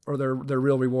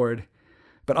real reward.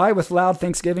 But I, with loud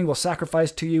thanksgiving, will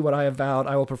sacrifice to you what I have vowed.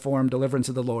 I will perform deliverance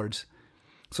of the Lord's.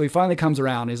 So he finally comes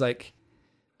around. He's like,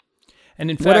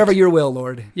 and in fact, whatever your will,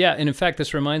 Lord. Yeah, and in fact,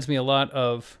 this reminds me a lot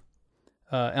of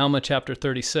Alma chapter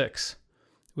 36,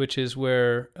 which is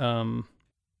where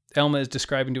Alma is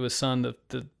describing to his son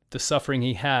the suffering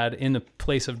he had in the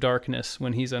place of darkness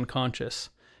when he's unconscious.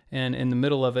 And in the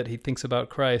middle of it, he thinks about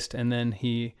Christ, and then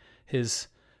his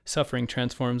suffering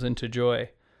transforms into joy.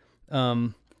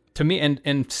 To me,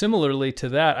 and similarly to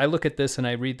that, I look at this and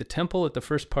I read the temple at the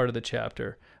first part of the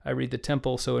chapter. I read the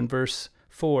temple, so in verse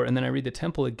 4, and then I read the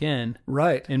temple again,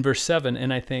 right, in verse 7,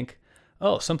 and I think,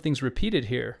 oh, something's repeated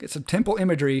here. Get some temple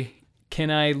imagery.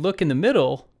 Can I look in the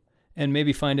middle and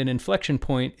maybe find an inflection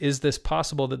point? Is this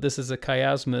possible that this is a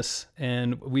chiasmus,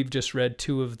 and we've just read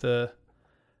two of the...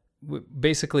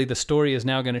 Basically, the story is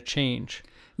now going to change.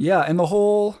 Yeah, and the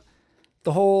whole,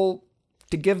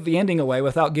 to give the ending away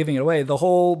without giving it away, the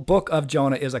whole book of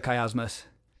Jonah is a chiasmus.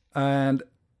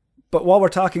 But while we're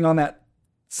talking on that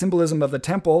symbolism of the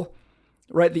temple,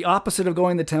 right, the opposite of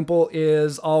going to the temple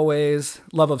is always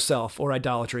love of self or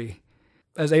idolatry.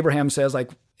 As Abraham says, like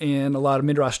in a lot of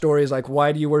Midrash stories, like,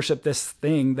 why do you worship this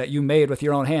thing that you made with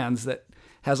your own hands that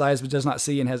has eyes but does not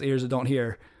see and has ears that don't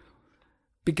hear?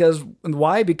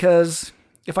 Why? Because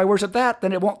if I worship that,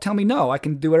 then it won't tell me no. I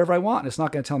can do whatever I want, and it's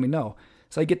not going to tell me no.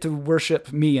 So I get to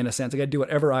worship me in a sense. I got to do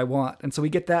whatever I want. And so we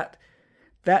get that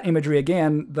imagery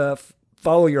again, the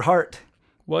follow your heart.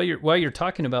 While you're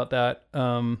talking about that,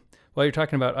 while you're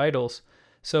talking about idols,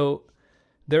 so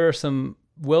there are some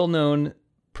well-known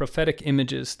prophetic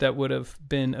images that would have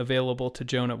been available to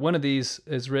Jonah. One of these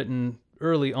is written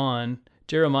early on.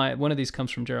 Jeremiah. One of these comes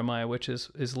from Jeremiah, which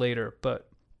is later, but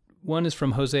one is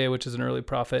from Hosea, which is an early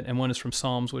prophet, and one is from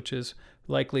Psalms, which is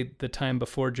likely the time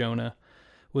before Jonah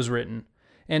was written.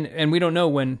 And we don't know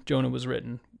when Jonah was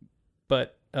written,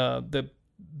 but the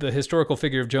historical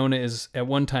figure of Jonah is at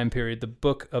one time period. The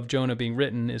book of Jonah being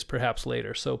written is perhaps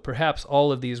later. So perhaps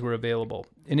all of these were available.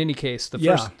 In any case,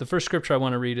 the first scripture I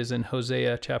want to read is in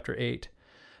Hosea chapter 8.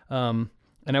 And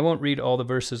I won't read all the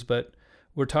verses, but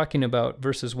we're talking about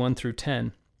verses 1 through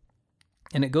 10.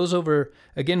 And it goes over,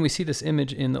 again, we see this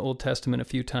image in the Old Testament a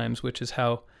few times, which is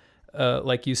how,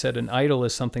 like you said, an idol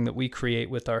is something that we create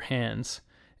with our hands.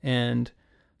 And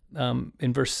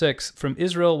in verse 6, from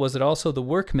Israel was it also the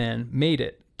workman made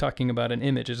it, talking about an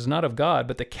image. It is not of God,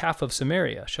 but the calf of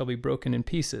Samaria shall be broken in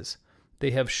pieces.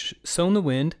 They have sown the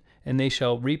wind, and they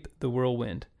shall reap the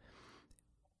whirlwind.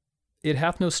 It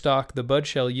hath no stalk, the bud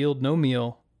shall yield no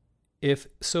meal. If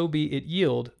so be it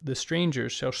yield, the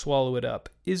strangers shall swallow it up.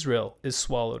 Israel is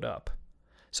swallowed up.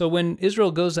 So when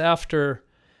Israel goes after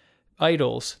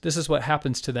idols, this is what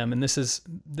happens to them. And this is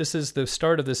the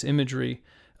start of this imagery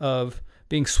of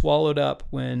being swallowed up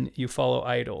when you follow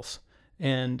idols.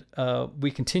 And we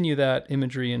continue that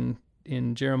imagery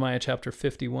in Jeremiah chapter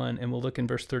 51, and we'll look in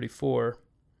verse 34.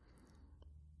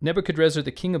 Nebuchadrezzar,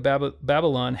 the king of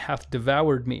Babylon, hath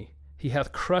devoured me. He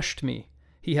hath crushed me.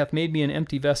 He hath made me an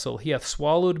empty vessel. He hath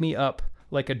swallowed me up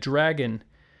like a dragon.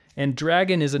 And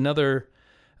dragon is another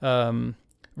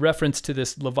reference to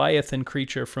this Leviathan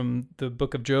creature from the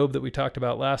book of Job that we talked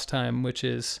about last time, which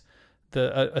is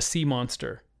a sea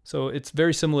monster. So it's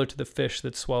very similar to the fish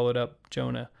that swallowed up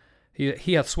Jonah.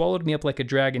 He hath swallowed me up like a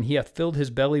dragon. He hath filled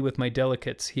his belly with my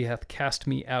delicates. He hath cast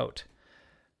me out.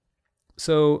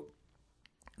 So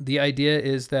the idea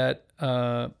is that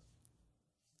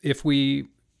if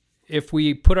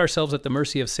we put ourselves at the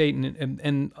mercy of Satan,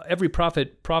 and every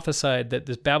prophet prophesied that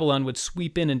this Babylon would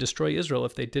sweep in and destroy Israel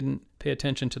if they didn't pay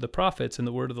attention to the prophets and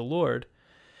the word of the Lord.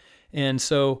 And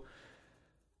so,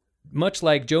 much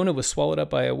like Jonah was swallowed up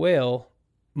by a whale,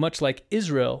 much like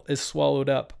Israel is swallowed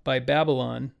up by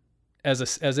Babylon, as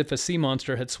if a sea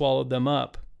monster had swallowed them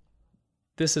up,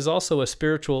 this is also a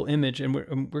spiritual image, and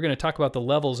we're going to talk about the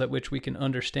levels at which we can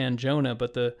understand Jonah,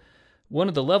 but one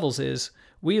of the levels is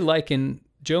we liken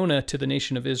Jonah to the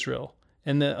nation of Israel.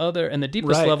 And the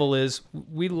deepest level is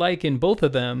we liken both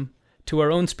of them to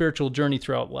our own spiritual journey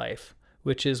throughout life,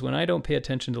 which is when I don't pay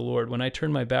attention to the Lord, when I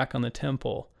turn my back on the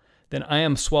temple, then I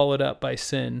am swallowed up by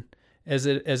sin as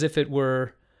if it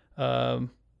were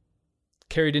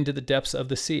carried into the depths of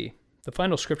the sea. The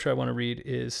final scripture I want to read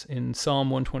is in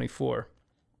Psalm 124.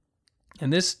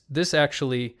 And this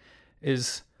actually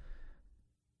is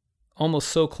almost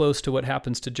so close to what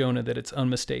happens to Jonah that it's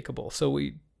unmistakable. So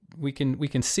we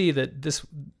can see that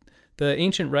the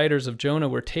ancient writers of Jonah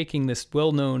were taking this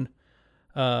well-known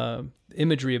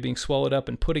imagery of being swallowed up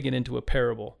and putting it into a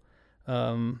parable.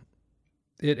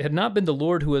 It had not been the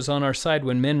Lord who was on our side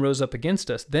when men rose up against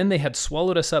us. Then they had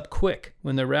swallowed us up quick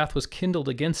when their wrath was kindled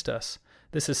against us.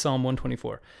 This is Psalm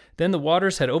 124. Then the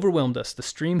waters had overwhelmed us. The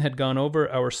stream had gone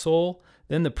over our soul.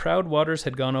 Then the proud waters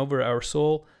had gone over our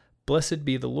soul. Blessed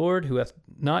be the Lord who hath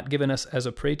not given us as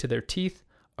a prey to their teeth.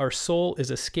 Our soul is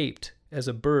escaped as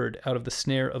a bird out of the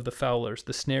snare of the fowlers.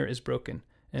 The snare is broken,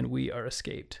 and we are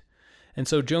escaped. And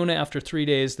so Jonah, after 3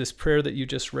 days, this prayer that you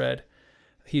just read,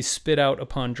 he's spit out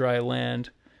upon dry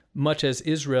land, much as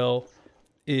Israel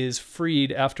is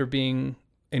freed after being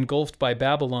engulfed by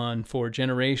Babylon for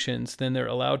generations. Then they're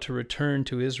allowed to return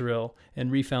to Israel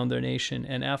and refound their nation.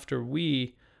 And after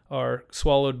we are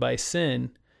swallowed by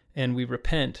sin and we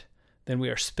repent, then we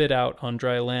are spit out on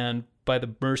dry land by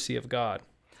the mercy of God.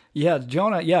 Yeah,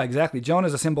 Jonah, yeah, exactly. Jonah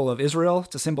is a symbol of Israel.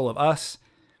 It's a symbol of us.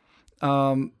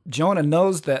 Jonah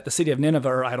knows that the city of Nineveh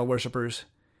are idol worshipers,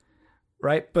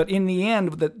 right? But in the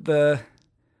end, the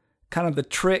kind of the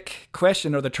trick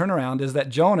question or the turnaround is that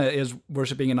Jonah is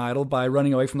worshiping an idol by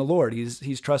running away from the Lord.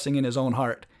 He's trusting in his own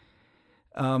heart.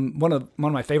 One of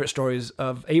my favorite stories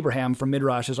of Abraham from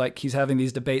Midrash is like he's having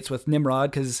these debates with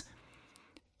Nimrod because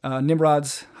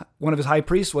Nimrod's one of his high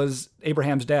priests was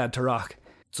Abraham's dad, Terach.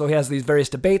 So he has these various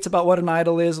debates about what an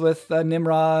idol is with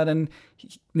Nimrod, and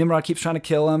Nimrod keeps trying to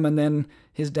kill him, and then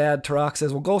his dad, Terach,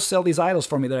 says, well, go sell these idols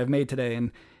for me that I've made today.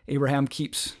 And Abraham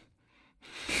keeps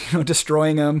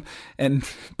destroying them and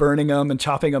burning them and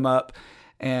chopping them up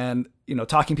and,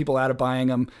 talking people out of buying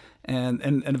them. And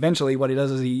eventually what he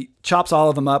does is he chops all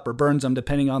of them up or burns them,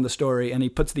 depending on the story, and he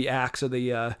puts the axe or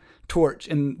the torch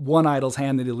in one idol's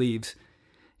hand that he leaves.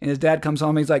 And his dad comes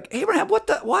home and he's like, Abraham,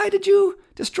 why did you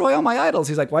destroy all my idols?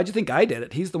 He's like, why'd you think I did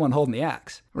it? He's the one holding the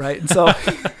axe, right? And so,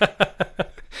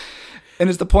 and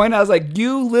it's the point I was like,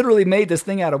 you literally made this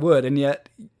thing out of wood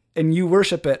and you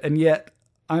worship it. And yet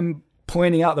I'm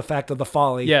pointing out the fact of the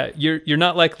folly. Yeah. You're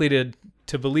not likely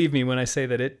to believe me when I say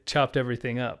that it chopped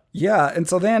everything up. Yeah. And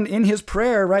so then in his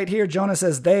prayer right here, Jonah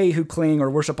says, they who cling or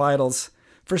worship idols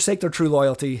forsake their true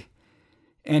loyalty.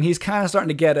 And he's kind of starting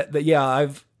to get it that, yeah,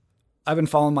 I've been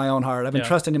following my own heart. I've been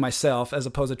trusting in myself as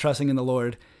opposed to trusting in the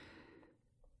Lord.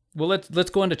 Well, let's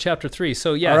go into chapter 3.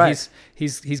 So yeah, right.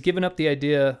 he's given up the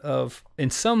idea of, to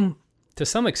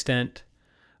some extent,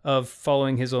 of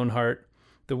following his own heart.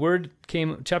 The word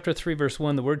came, chapter 3, verse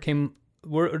 1. The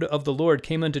word of the Lord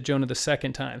came unto Jonah the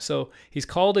second time. So he's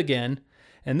called again,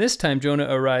 and this time Jonah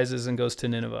arises and goes to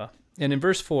Nineveh. And in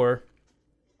verse 4.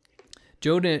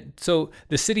 So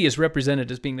the city is represented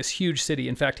as being this huge city.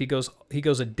 In fact, he goes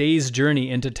a day's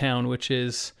journey into town, which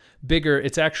is bigger.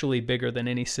 It's actually bigger than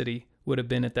any city would have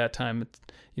been at that time.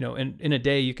 In a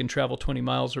day you can travel 20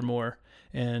 miles or more,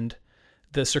 and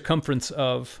the circumference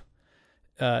of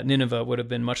Nineveh would have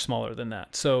been much smaller than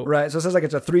that. So right. So it says like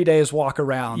it's a 3 days walk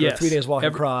around, yes, or 3 days walk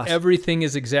across. Everything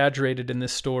is exaggerated in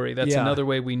this story. That's another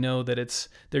way we know that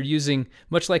they're using,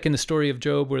 much like in the story of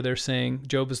Job, where they're saying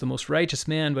Job is the most righteous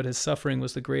man, but his suffering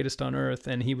was the greatest on earth,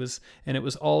 and it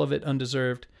was all of it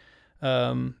undeserved.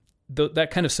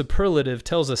 That kind of superlative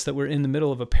tells us that we're in the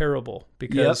middle of a parable,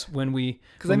 because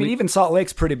even Salt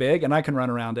Lake's pretty big, and I can run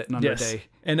around it in under a day.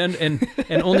 And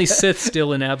only Sith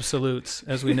still in absolutes,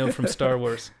 as we know from Star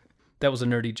Wars. That was a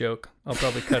nerdy joke. I'll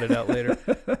probably cut it out later.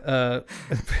 But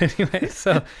anyway,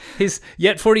 so he's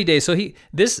yet 40 days. So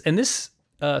this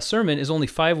sermon is only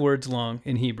 5 words long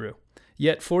in Hebrew.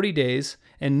 Yet 40 days,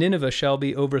 and Nineveh shall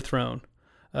be overthrown.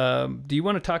 Do you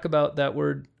want to talk about that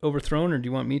word overthrown, or do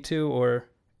you want me to, or?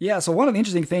 Yeah, so one of the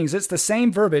interesting things, it's the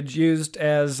same verbiage used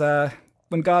as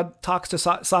when God talks to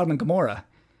Sodom and Gomorrah,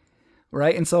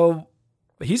 right? And so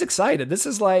he's excited. This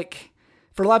is like,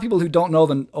 for a lot of people who don't know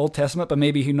the Old Testament, but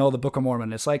maybe who know the Book of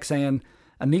Mormon, it's like saying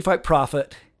a Nephite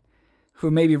prophet who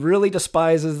maybe really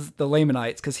despises the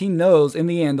Lamanites, because he knows in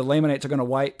the end the Lamanites are going to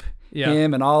wipe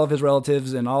him and all of his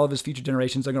relatives and all of his future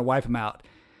generations are going to wipe him out.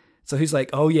 So he's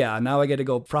like, oh yeah, now I get to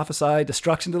go prophesy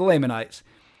destruction to the Lamanites.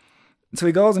 So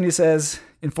he goes and he says,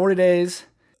 in 40 days,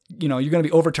 you're going to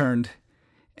be overturned.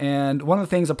 And one of the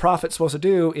things a prophet's supposed to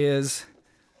do is,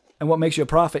 and what makes you a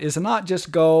prophet, is to not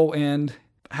just go and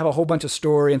have a whole bunch of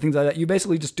story and things like that. You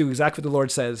basically just do exactly what the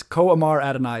Lord says. Ko Amar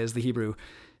Adonai is the Hebrew.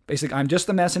 Basically, I'm just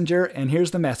the messenger, and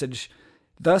here's the message.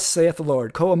 Thus saith the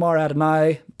Lord, Ko Amar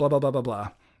Adonai, blah, blah, blah, blah, blah.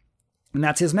 And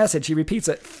that's his message. He repeats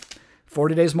it.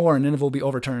 40 days more, and Nineveh will be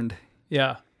overturned.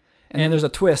 Yeah. And then there's a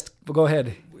twist. Well, go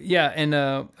ahead. Yeah, and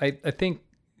I think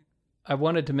I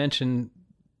wanted to mention,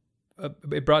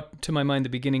 it brought to my mind the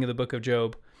beginning of the book of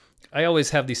Job. I always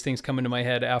have these things come into my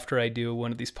head after I do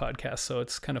one of these podcasts, so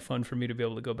it's kind of fun for me to be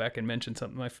able to go back and mention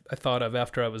something I thought of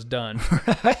after I was done.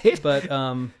 Right. But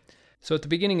so at the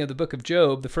beginning of the book of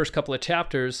Job, the first couple of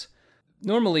chapters,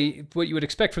 normally what you would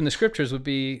expect from the scriptures would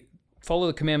be follow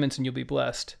the commandments and you'll be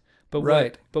blessed. But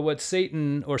Right. what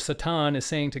Satan or Satan is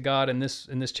saying to God in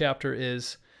this chapter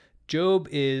is Job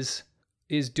is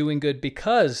doing good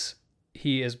because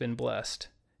he has been blessed.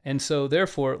 And so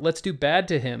therefore let's do bad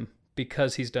to him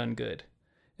because he's done good.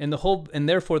 And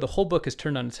therefore the whole book is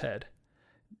turned on its head.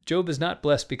 Job is not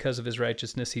blessed because of his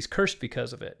righteousness, he's cursed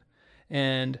because of it.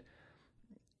 And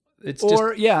it's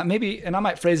maybe, and I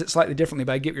might phrase it slightly differently,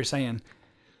 but I get what you're saying.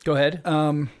 Go ahead.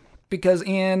 Because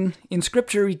in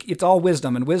Scripture, it's all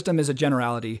wisdom, and wisdom is a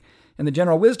generality. And the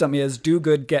general wisdom is do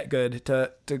good, get good,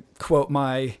 to quote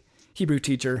my Hebrew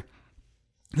teacher,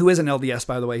 who is an LDS,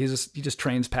 by the way. He just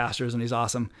trains pastors, and he's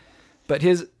awesome. But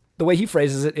the way he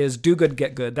phrases it is do good,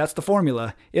 get good. That's the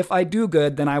formula. If I do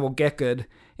good, then I will get good.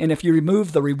 And if you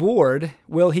remove the reward,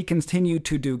 will he continue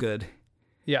to do good?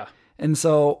 Yeah. And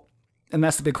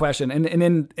that's the big question. And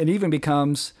then it even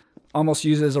becomes almost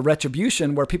used as a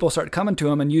retribution where people start coming to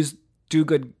him and use do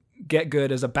good, get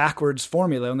good as a backwards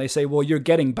formula. And they say, well, you're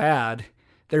getting bad,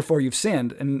 therefore you've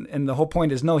sinned. And the whole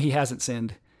point is, no, he hasn't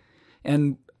sinned.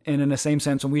 And in the same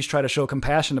sense, when we try to show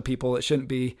compassion to people, it shouldn't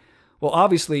be, well,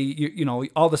 obviously, you know,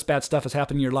 all this bad stuff has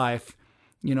happened in your life.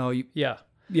 You know, you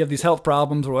have these health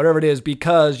problems or whatever it is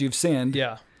because you've sinned.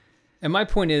 Yeah. And my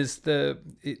point is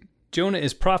Jonah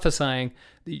is prophesying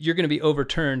that you're going to be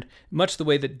overturned, much the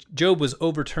way that Job was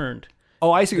overturned.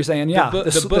 Oh, I see what you're saying. Yeah,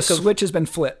 the switch has been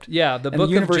flipped. Yeah, the book of Job.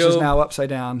 The universe is now upside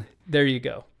down. There you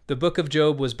go. The book of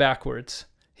Job was backwards.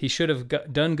 He should have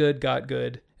done good, got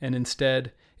good, and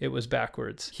instead it was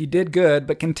backwards. He did good,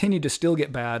 but continued to still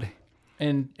get bad.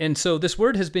 And so this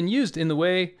word has been used in the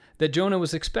way that Jonah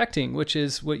was expecting, which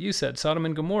is what you said, Sodom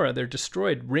and Gomorrah. They're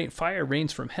destroyed. Fire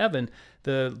rains from heaven.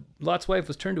 Lot's wife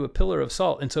was turned to a pillar of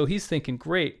salt. And so he's thinking,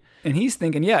 great. And he's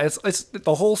thinking, yeah, it's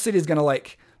the whole city is going to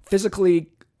like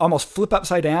physically almost flip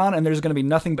upside down, and there's going to be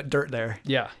nothing but dirt there.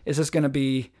 Yeah. It's just going to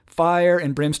be fire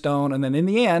and brimstone, and then in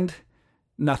the end,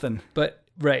 nothing. But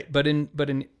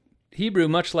in Hebrew,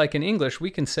 much like in English, we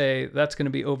can say that's going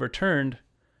to be overturned.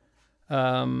 We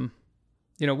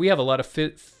have a lot of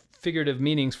figurative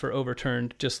meanings for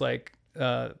overturned, just like,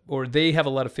 or they have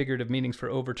a lot of figurative meanings for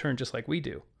overturned, just like we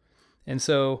do. And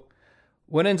so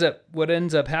what ends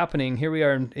up happening, here we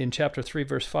are in chapter 3,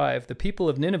 verse 5, the people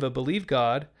of Nineveh believed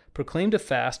God, proclaimed a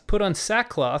fast, put on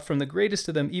sackcloth from the greatest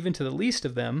of them even to the least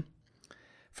of them.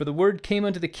 For the word came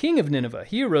unto the king of Nineveh.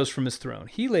 He arose from his throne.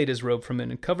 He laid his robe from him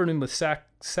and covered him with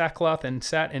sackcloth and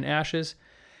sat in ashes.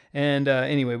 And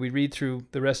anyway, we read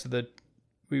the rest of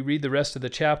the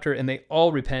chapter, and they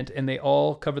all repent, and they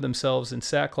all cover themselves in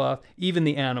sackcloth, even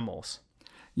the animals.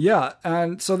 Yeah,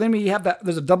 and so then we have that.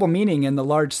 There's a double meaning in the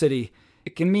large city.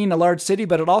 It can mean a large city,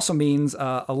 but it also means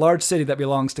a large city that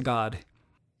belongs to God.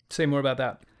 Say more about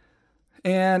that.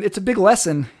 And it's a big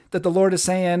lesson that the Lord is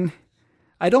saying,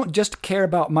 I don't just care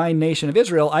about my nation of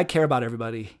Israel, I care about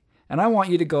everybody. And I want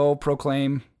you to go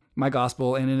proclaim my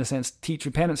gospel and, in a sense, teach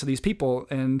repentance to these people.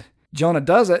 And Jonah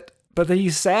does it, but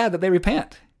he's sad that they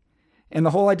repent. And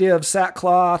the whole idea of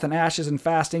sackcloth and ashes and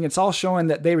fasting, it's all showing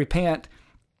that they repent.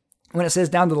 When it says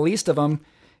down to the least of them,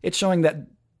 it's showing that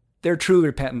they're truly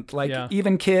repentant. Like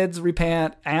even kids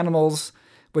repent, animals,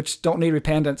 which don't need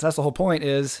repentance. That's the whole point,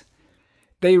 is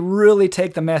they really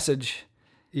take the message.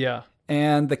 Yeah.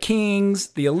 And the kings,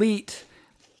 the elite,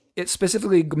 it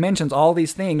specifically mentions all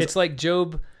these things. It's like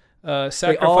Job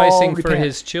sacrificing for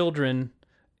his children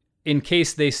in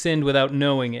case they sinned without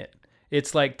knowing it.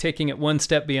 It's like taking it one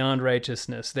step beyond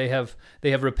righteousness. They have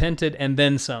repented and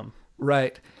then some.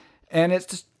 Right. And it's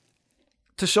just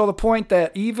to show the point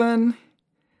that even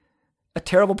a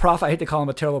terrible prophet, I hate to call him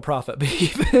a terrible prophet, but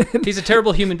even... He's a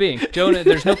terrible human being. Jonah,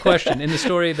 there's no question in the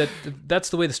story that's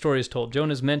the way the story is told.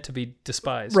 Jonah's meant to be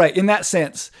despised. Right, in that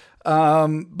sense.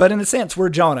 But in a sense, we're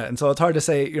Jonah, and so it's hard to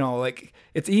say, like,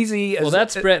 it's easy...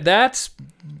 that's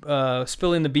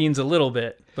spilling the beans a little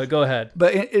bit, but go ahead.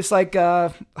 But it's like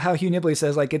how Hugh Nibley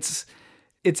says, like, it's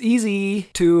easy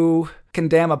to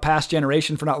condemn a past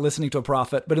generation for not listening to a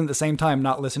prophet, but at the same time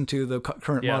not listen to the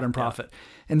current modern prophet.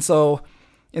 And so...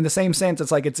 in the same sense,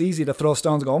 it's like it's easy to throw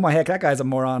stones and go, oh my heck, that guy's a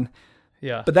moron.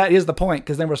 Yeah. But that is the point,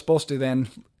 because then we're supposed to then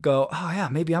go, oh yeah,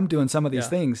 maybe I'm doing some of these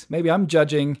things. Maybe I'm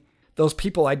judging those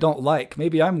people I don't like.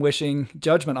 Maybe I'm wishing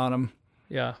judgment on them.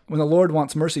 Yeah. When the Lord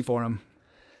wants mercy for them.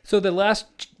 So the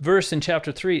last verse in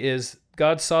chapter 3 is,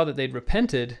 God saw that they'd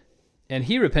repented, and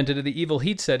he repented of the evil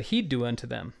he'd said he'd do unto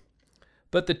them.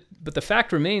 But the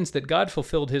fact remains that God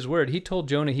fulfilled his word. He told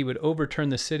Jonah he would overturn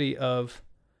the city of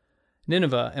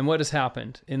Nineveh, and what has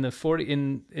happened in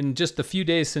just the few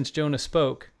days since Jonah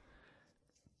spoke?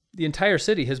 the entire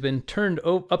city has been turned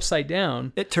upside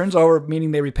down. It turns over,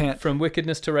 meaning they repent. From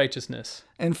wickedness to righteousness.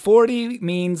 And 40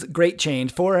 means great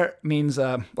change. 4 means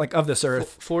like of this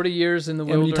earth. 40 years in the And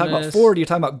when wilderness. you talk about 40, you're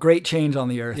talking about great change on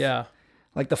the earth. Yeah.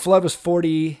 Like the flood was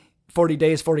 40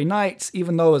 days, 40 nights,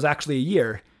 even though it was actually a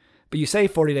year. But you say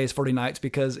 40 days, 40 nights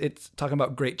because it's talking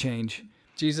about great change.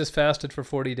 Jesus fasted for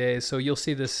 40 days, so you'll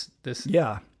see this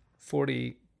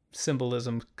 40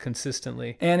 symbolism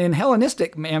consistently. And in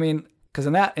Hellenistic, I mean, because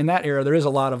in that era, there is a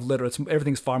lot of literal.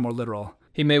 Everything's far more literal.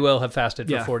 He may well have fasted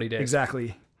for 40 days.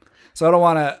 Exactly. So I don't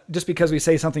want to, just because we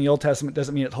say something in the Old Testament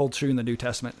doesn't mean it holds true in the New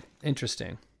Testament.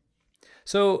 Interesting.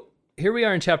 So here we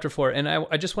are in chapter 4, and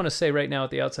I just want to say right now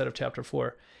at the outset of chapter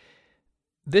 4,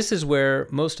 this is where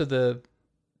most of the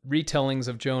retellings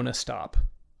of Jonah stop.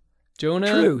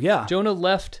 Jonah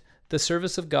left the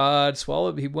service of God,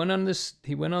 swallowed. He went on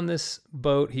this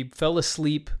boat. He fell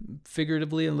asleep,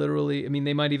 figuratively and literally. I mean,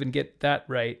 they might even get that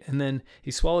right. And then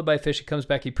he's swallowed by a fish. He comes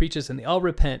back. He preaches, and they all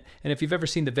repent. And if you've ever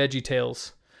seen the Veggie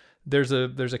Tales, there's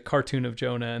a cartoon of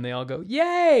Jonah, and they all go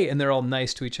yay, and they're all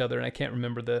nice to each other. And I can't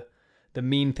remember the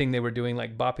mean thing they were doing,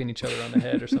 like bopping each other on the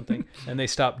head or something. And they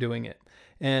stopped doing it.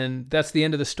 And that's the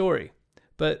end of the story.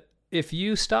 But if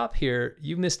you stop here,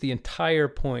 you miss the entire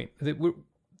point.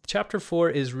 Chapter 4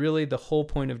 is really the whole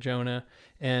point of Jonah,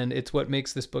 and it's what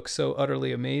makes this book so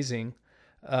utterly amazing.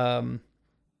 And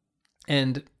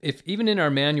if even in our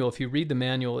manual, if you read the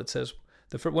manual, it says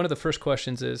one of the first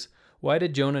questions is, why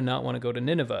did Jonah not want to go to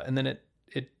Nineveh? And then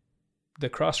the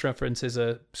cross-reference is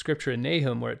a scripture in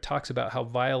Nahum where it talks about how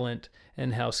violent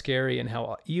and how scary and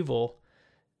how evil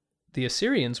the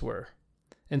Assyrians were.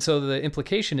 And so the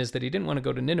implication is that he didn't want to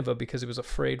go to Nineveh because he was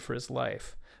afraid for his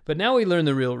life. But now we learn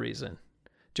the real reason.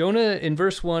 Jonah, in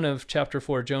verse 1 of chapter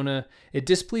 4, it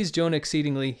displeased Jonah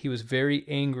exceedingly. He was very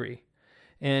angry.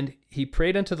 And he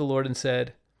prayed unto the Lord and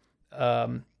said,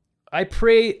 I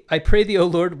pray thee, O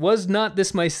Lord, was not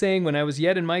this my saying when I was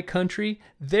yet in my country?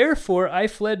 Therefore I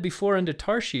fled before unto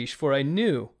Tarshish, for I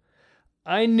knew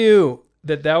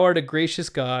that thou art a gracious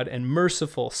God and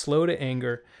merciful, slow to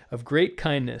anger, of great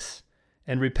kindness,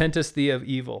 and repentest thee of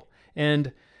evil.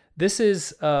 And this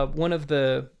is one of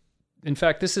the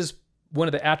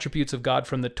attributes of God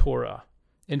from the Torah.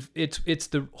 And it's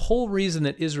the whole reason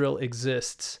that Israel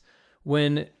exists.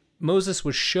 When Moses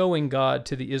was showing God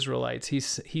to the Israelites,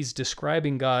 he's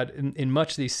describing God in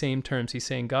much these same terms. He's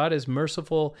saying God is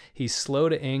merciful, he's slow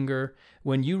to anger.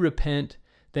 When you repent,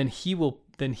 then he will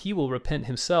repent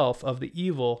himself of the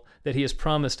evil that he has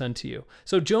promised unto you.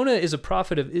 So Jonah is a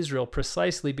prophet of Israel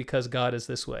precisely because God is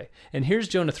this way. And here's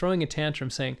Jonah throwing a tantrum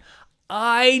saying,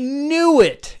 I knew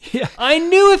it. Yeah. I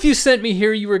knew if you sent me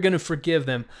here, you were going to forgive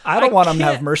them. I don't want him to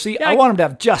have mercy. I want him to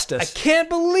have justice. I can't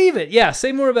believe it. Yeah,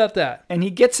 say more about that. And he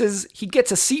gets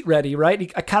a seat ready,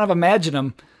 right? I kind of imagine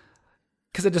him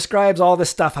because it describes all this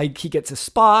stuff. He gets a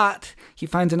spot. He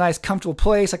finds a nice, comfortable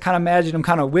place. I kind of imagine him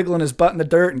kind of wiggling his butt in the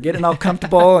dirt and getting all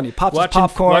comfortable, and he pops his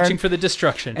popcorn. Watching for the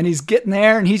destruction. And he's getting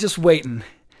there, and he's just waiting.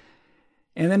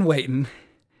 And then waiting.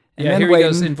 And yeah, then here waiting. He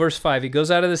goes in verse 5. He goes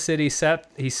out of the city,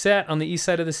 he sat on the east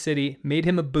side of the city, made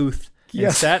him a booth,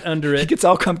 and sat under it. He gets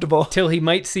all comfortable. Till he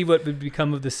might see what would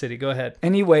become of the city. Go ahead.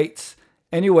 And he waits,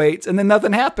 and then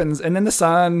nothing happens. And then the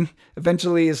sun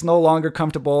eventually is no longer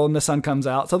comfortable, and the sun comes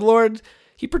out. So the Lord,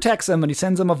 he protects him, and he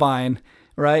sends him a vine,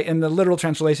 right? And the literal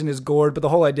translation is gourd, but the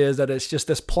whole idea is that it's just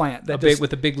this plant that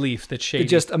with a big leaf that's shady. It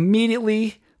just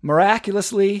immediately,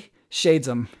 miraculously shades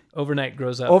him. Overnight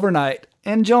grows up. Overnight.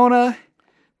 And Jonah,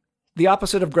 the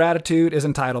opposite of gratitude is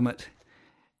entitlement.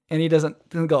 And he doesn't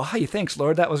go, hey, thanks,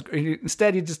 Lord. That was great.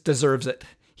 Instead, he just deserves it.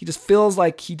 He just feels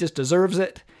like he just deserves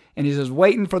it. And he's just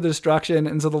waiting for the destruction.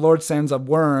 And so the Lord sends a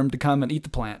worm to come and eat the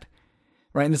plant.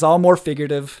 Right? And it's all more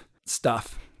figurative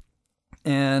stuff.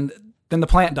 And then the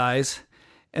plant dies.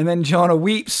 And then Jonah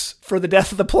weeps for the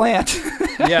death of the plant.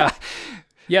 Yeah.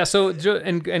 Yeah. So,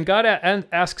 and God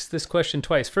asks this question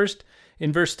twice. First,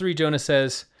 in verse 3, Jonah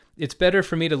says, it's better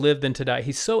for me to live than to die.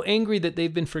 He's so angry that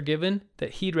they've been forgiven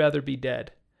that he'd rather be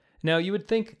dead. Now, you would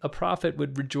think a prophet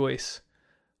would rejoice.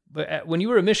 But when you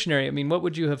were a missionary, I mean, what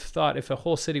would you have thought if a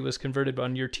whole city was converted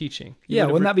on your teaching?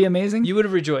 Wouldn't that be amazing? You would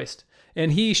have rejoiced.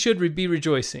 And he should be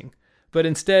rejoicing. But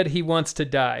instead, he wants to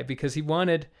die because he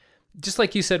wanted, just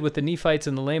like you said with the Nephites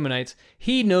and the Lamanites,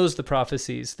 he knows the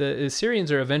prophecies. The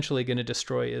Assyrians are eventually going to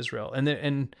destroy Israel. And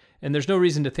there's no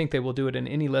reason to think they will do it in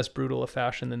any less brutal a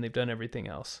fashion than they've done everything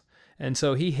else. And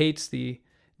so he hates the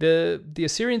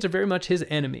Assyrians are very much his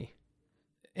enemy.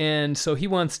 And so he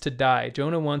wants to die.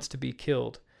 Jonah wants to be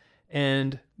killed.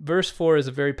 And verse 4 is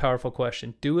a very powerful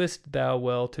question. Doest thou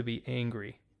well to be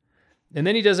angry? And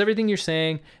then he does everything you're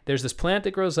saying. There's this plant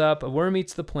that grows up. A worm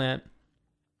eats the plant.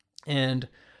 And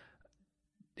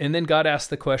then God asked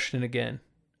the question again.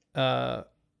 Because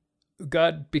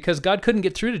God couldn't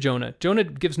get through to Jonah. Jonah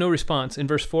gives no response. In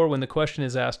verse 4, when the question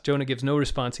is asked, Jonah gives no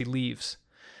response. He leaves.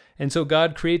 And so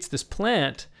God creates this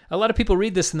plant. A lot of people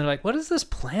read this and they're like, what is this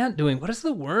plant doing? What is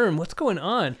the worm? What's going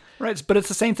on? Right, but it's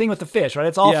the same thing with the fish, right?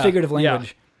 It's all figurative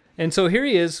language. Yeah. And so here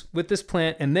he is with this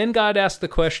plant, and then God asked the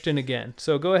question again.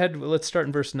 So go ahead, let's start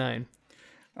in verse 9.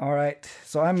 All right,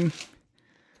 so I'm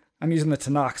using the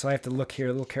Tanakh, so I have to look here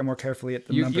a little more carefully at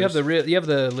the numbers. You have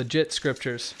the legit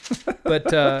scriptures.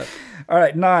 But all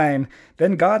right, 9.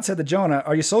 Then God said to Jonah,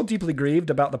 "Are you so deeply grieved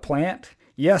about the plant?"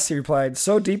 "Yes," he replied,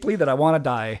 "so deeply that I want to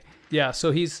die." Yeah,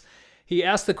 so he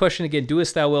asked the question again,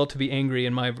 "Doest thou well to be angry?"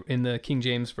 in the King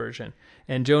James version.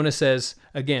 And Jonah says,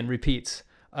 again, repeats,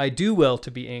 "I do well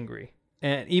to be angry,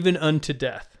 and even unto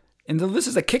death." And this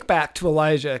is a kickback to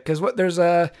Elijah, because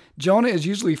Jonah is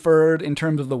usually referred in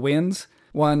terms of the winds.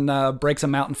 One breaks a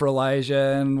mountain for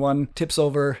Elijah, and one tips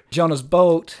over Jonah's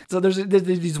boat. So there's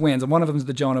these winds, and one of them is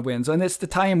the Jonah winds, and it's to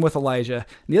tie him with Elijah.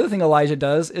 And the other thing Elijah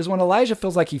does is when Elijah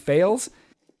feels like he fails,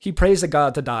 he prays to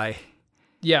God to die.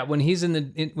 Yeah, when he's in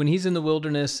the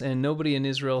wilderness and nobody in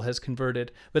Israel has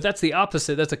converted. But that's the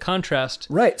opposite. That's a contrast,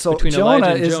 right? So between Jonah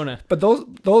Elijah and Jonah. But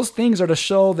those things are to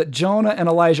show that Jonah and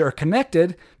Elijah are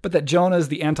connected, but that Jonah is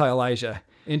the anti-Elijah.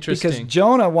 Interesting. Because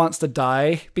Jonah wants to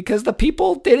die because the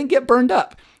people didn't get burned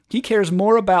up. He cares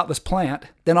more about this plant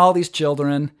than all these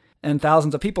children and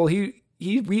thousands of people. He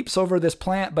weeps over this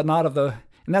plant, but not of the.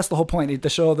 And that's the whole point, to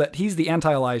show that he's the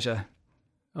anti-Elijah.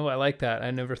 Oh, I like that.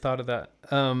 I never thought of that.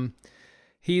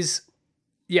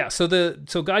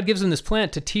 So God gives him this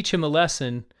plant to teach him a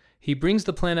lesson. He brings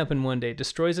the plant up in one day,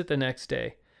 destroys it the next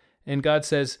day. And God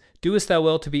says, "Doest thou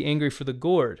well to be angry for the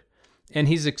gourd?" And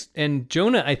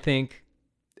Jonah, I think,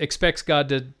 expects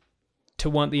God to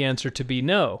want the answer to be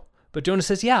no. But Jonah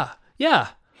says, yeah,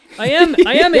 I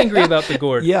am angry about the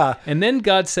gourd. Yeah. And then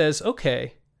God says,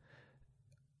 "Okay,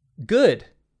 good.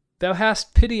 Thou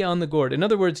hast pity on the gourd." In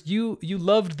other words, you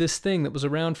loved this thing that was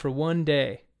around for one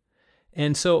day.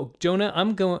 And so, Jonah,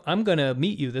 I'm going to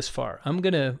meet you this far. I'm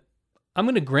going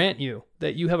to grant you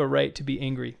that you have a right to be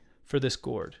angry for this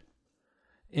gourd.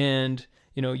 And,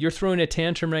 you're throwing a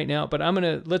tantrum right now, but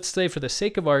let's say for the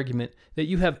sake of argument that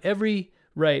you have every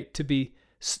right to be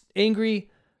angry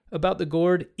about the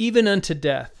gourd, even unto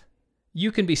death.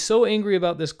 You can be so angry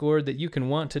about this gourd that you can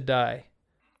want to die.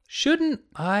 Shouldn't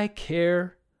I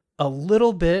care a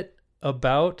little bit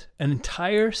about an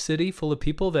entire city full of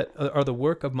people that are the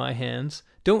work of my hands?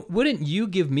 Wouldn't you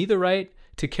give me the right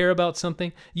to care about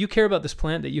something? You care about this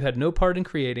plant that you had no part in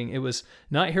creating. It was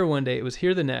not here one day, it was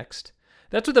here the next.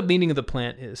 That's what the meaning of the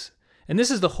plant is. And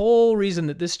this is the whole reason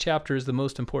that this chapter is the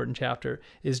most important chapter,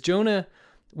 is Jonah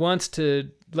wants to,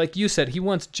 like you said, he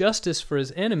wants justice for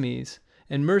his enemies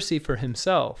and mercy for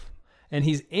himself. And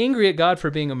he's angry at God for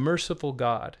being a merciful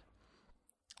God.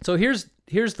 So here's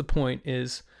the point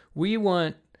is, we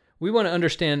want to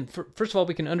understand, first of all,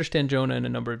 we can understand Jonah in a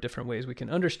number of different ways. We can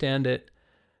understand it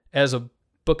as a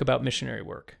book about missionary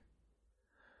work.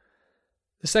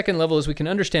 The second level is we can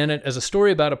understand it as a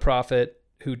story about a prophet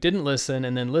who didn't listen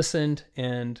and then listened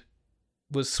and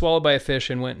was swallowed by a fish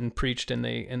and went and preached and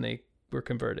they were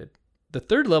converted. The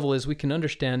third level is we can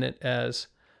understand it as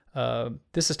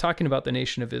this is talking about the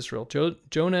nation of Israel.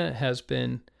 Jonah has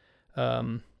been,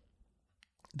 the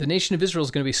nation of Israel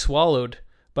is going to be swallowed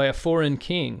by a foreign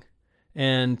king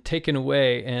and taken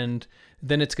away, and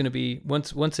then it's going to be,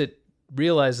 once it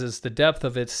realizes the depth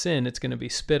of its sin, it's going to be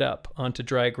spit up onto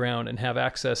dry ground and have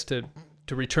access to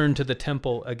return to the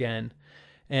temple again.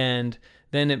 And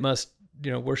then it must,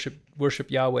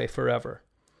 worship Yahweh forever.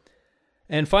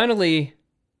 And finally,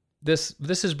 this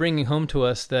is bringing home to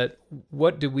us that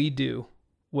what do we do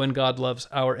when God loves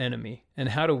our enemy? And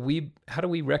how do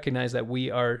we recognize that we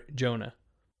are Jonah?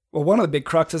 Well, one of the big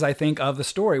cruxes, I think, of the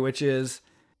story, which is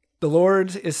the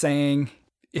Lord is saying,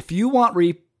 if you want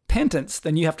repentance,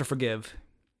 then you have to forgive,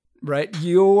 right?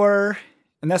 And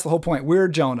that's the whole point. We're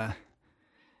Jonah.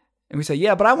 And we say,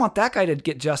 yeah, but I want that guy to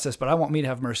get justice, but I want me to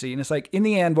have mercy. And it's like, in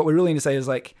the end, what we really need to say is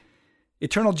like,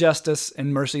 eternal justice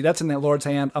and mercy, that's in the Lord's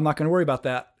hand. I'm not going to worry about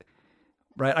that,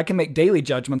 right? I can make daily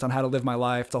judgments on how to live my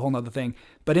life. It's a whole nother thing.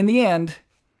 But in the end,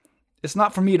 it's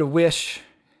not for me to wish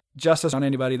justice on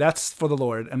anybody. That's for the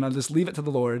Lord, and I'll just leave it to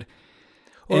the Lord.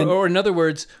 Or in other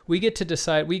words, we get to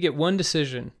decide, we get one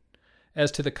decision as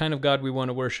to the kind of God we want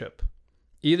to worship.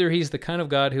 Either he's the kind of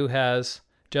God who has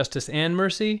justice and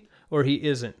mercy, or he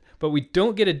isn't. But we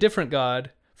don't get a different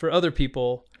God for other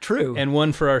people. True. And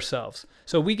one for ourselves.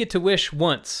 So we get to wish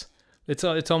once.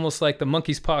 It's almost like the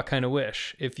monkey's paw kind of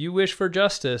wish. If you wish for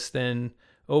justice, then,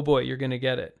 oh boy, you're going to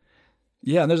get it.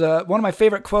 Yeah, and there's one of my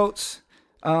favorite quotes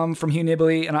from Hugh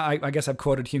Nibley, and I guess I've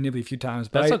quoted Hugh Nibley a few times.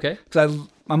 But That's okay. Because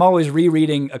I'm always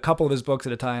rereading a couple of his books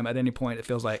at a time at any point, it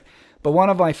feels like. But one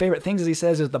of my favorite things he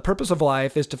says is the purpose of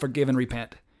life is to forgive and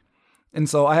repent. And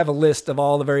so I have a list of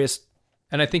all the various...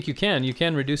 And I think you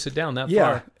can reduce it down that far.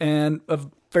 Yeah, and of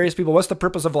various people, what's the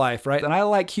purpose of life, right? And I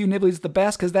like Hugh Nibley's the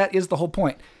best because that is the whole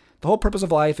point. The whole purpose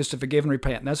of life is to forgive and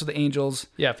repent. And that's what the angels...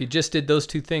 Yeah, if you just did those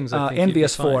two things, I think envy you'd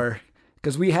us be fine. for.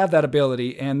 Because we have that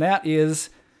ability, and that is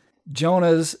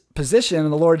Jonah's position.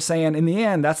 And the Lord saying, in the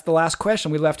end, that's the last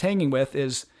question we left hanging with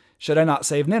is, should I not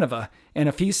save Nineveh? And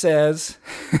if he says,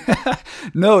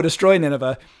 no, destroy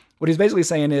Nineveh, what he's basically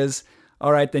saying is,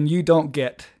 all right, then you don't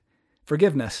get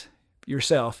forgiveness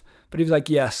yourself. But he's like,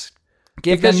 yes,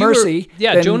 give them mercy.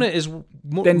 Jonah is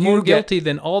more guilty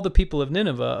than all the people of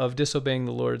Nineveh of disobeying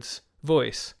the Lord's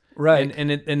voice. Right.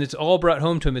 And it's all brought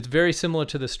home to him. It's very similar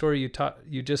to the story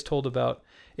you just told about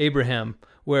Abraham,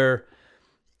 where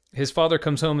his father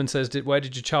comes home and says, why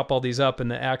did you chop all these up?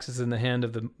 And the axe is in the hand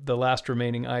of the last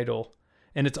remaining idol.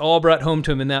 And it's all brought home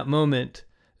to him in that moment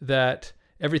that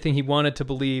everything he wanted to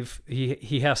believe,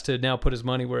 he has to now put his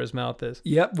money where his mouth is.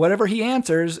 Yep. Whatever he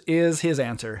answers is his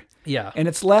answer. Yeah. And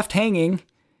it's left hanging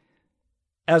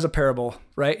as a parable,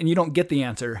 right? And you don't get the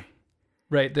answer.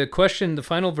 Right. The question, the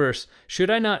final verse, should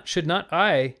not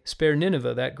I spare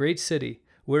Nineveh, that great city,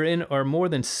 wherein are more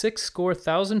than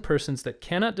 600,000 persons that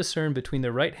cannot discern between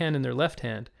their right hand and their left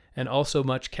hand, and also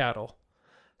much cattle.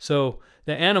 So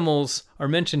the animals are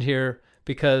mentioned here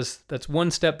because that's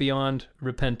one step beyond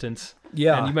repentance.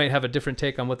 Yeah. And you might have a different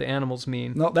take on what the animals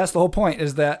mean. No, that's the whole point,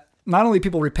 is that not only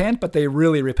people repent, but they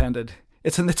really repented.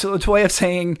 It's a way of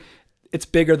saying it's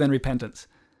bigger than repentance.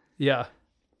 Yeah.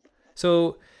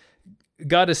 So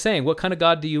God is saying, what kind of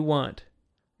God do you want?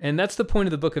 And that's the point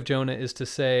of the book of Jonah, is to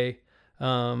say,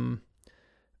 do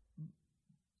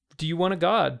you want a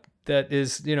God that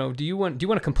is, do you want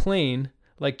to complain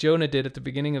like Jonah did at the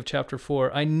beginning of chapter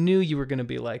 4? I knew you were going to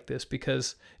be like this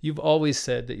because you've always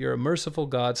said that you're a merciful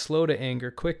God, slow to anger,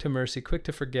 quick to mercy, quick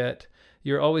to forget.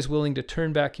 You're always willing to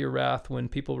turn back your wrath when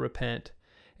people repent.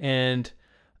 And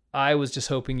I was just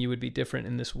hoping you would be different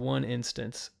in this one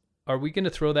instance. Are we going to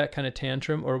throw that kind of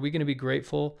tantrum, or are we going to be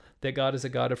grateful that God is a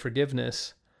God of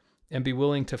forgiveness and be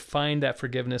willing to find that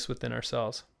forgiveness within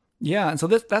ourselves? Yeah, and so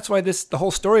that's why the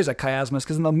whole story is a chiasmus,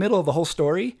 because in the middle of the whole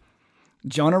story,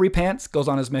 Jonah repents, goes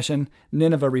on his mission,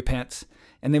 Nineveh repents,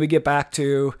 and then we get back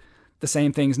to the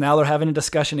same things. Now they're having a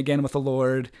discussion again with the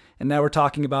Lord, and now we're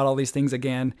talking about all these things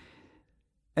again.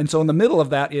 And so in the middle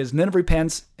of that is Nineveh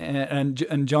repents and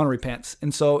Jonah repents.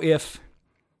 And so if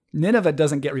Nineveh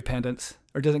doesn't get repentance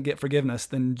or doesn't get forgiveness,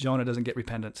 then Jonah doesn't get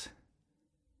repentance.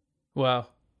 Wow.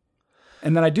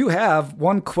 And then I do have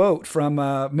one quote from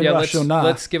Midrash Jonah.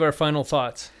 Let's give our final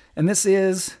thoughts. And this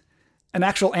is an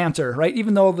actual answer, right?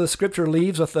 Even though the scripture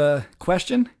leaves with a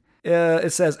question,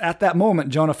 it says, at that moment,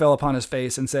 Jonah fell upon his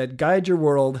face and said, guide your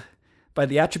world by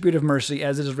the attribute of mercy,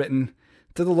 as it is written,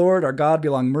 to the Lord our God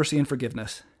belong mercy and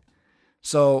forgiveness.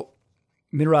 So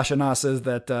Midrash Jonah says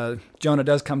that Jonah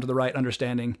does come to the right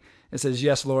understanding. It says,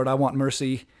 yes, Lord, I want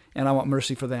mercy, and I want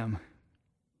mercy for them.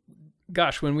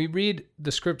 Gosh, when we read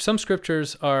the script, some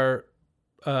scriptures are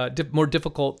more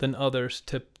difficult than others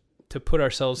to put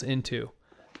ourselves into.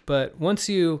 But once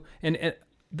you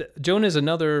Jonah is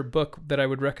another book that I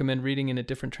would recommend reading in a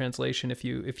different translation if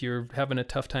you're having a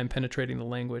tough time penetrating the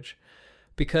language,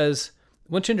 because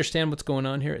once you understand what's going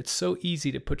on here, it's so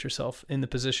easy to put yourself in the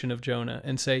position of Jonah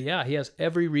and say, yeah, he has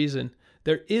every reason.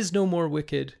 There is no more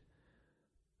wicked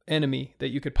enemy that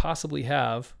you could possibly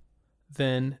have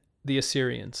than the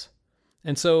Assyrians.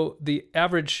 And so the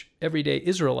average everyday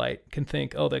Israelite can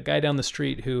think, oh, that guy down the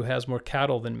street who has more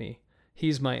cattle than me,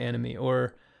 he's my enemy.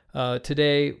 Or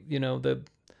today,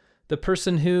 the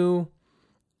person who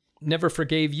never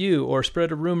forgave you or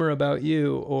spread a rumor about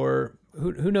you, or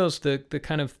who knows the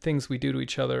kind of things we do to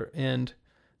each other and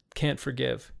can't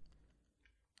forgive.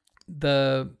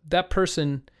 That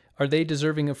person, are they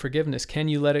deserving of forgiveness? Can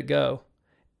you let it go?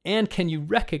 And can you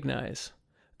recognize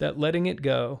that letting it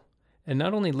go, and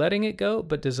not only letting it go,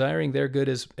 but desiring their good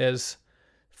as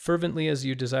fervently as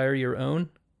you desire your own,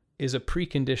 is a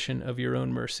precondition of your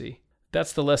own mercy?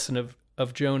 That's the lesson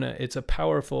of Jonah. It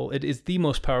is the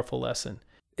most powerful lesson.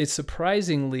 It's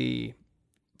surprisingly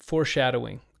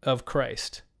foreshadowing of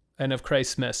Christ and of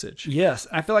Christ's message. Yes,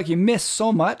 I feel like you miss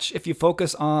so much if you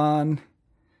focus on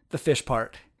the fish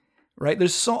part, right?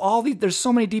 There's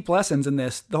so many deep lessons in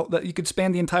this that you could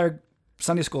span the entire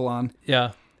Sunday school on.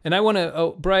 Yeah. And I want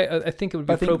to, Brian, I think it would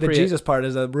be appropriate. I think the Jesus part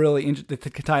is a really interesting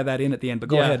to tie that in at the end, but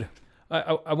go ahead.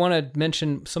 I want to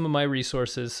mention some of my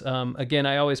resources. Again,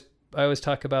 I always always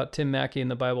talk about Tim Mackey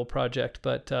and the Bible Project,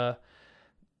 but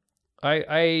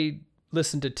I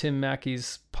listened to Tim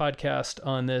Mackey's podcast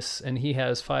on this, and he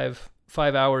has five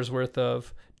hours worth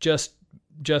of just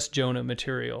Jonah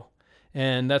material,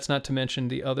 and that's not to mention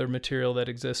the other material that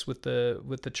exists with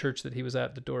the church that he was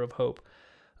at, the Door of Hope.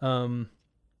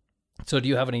 So do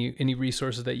you have any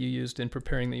resources that you used in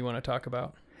preparing that you want to talk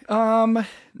about?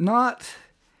 Not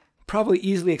probably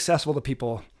easily accessible to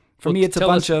people. For me, it's a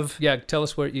bunch of... Yeah, tell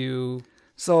us what you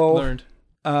learned.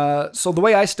 So the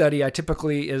way I study, I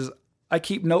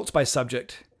keep notes by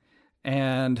subject.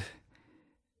 And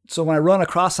so when I run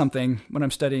across something, when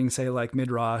I'm studying, say, like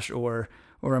Midrash, or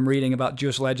I'm reading about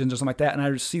Jewish legends or something like that, and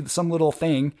I see some little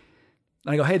thing,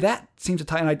 and I go, hey, that seems to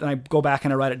tie, and I go back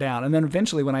and I write it down. And then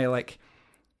eventually when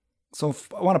so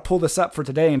if I want to pull this up for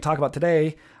today and talk about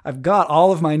today, I've got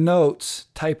all of my notes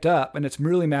typed up, and it's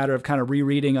really a matter of kind of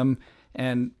rereading them.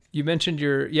 And you mentioned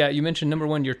number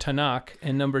one, your Tanakh,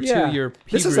 and number two, your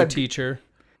Hebrew teacher.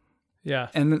 Yeah.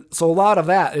 And so a lot of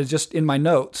that is just in my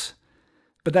notes,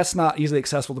 but that's not easily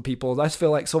accessible to people. I just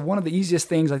feel like, so one of the easiest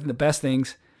things, I think the best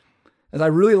things, is I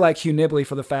really like Hugh Nibley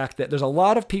for the fact that there's a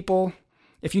lot of people,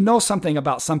 if you know something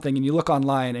about something and you look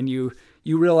online and you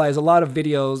realize a lot of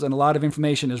videos and a lot of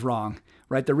information is wrong,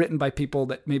 right? They're written by people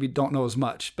that maybe don't know as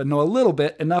much, but know a little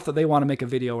bit, enough that they want to make a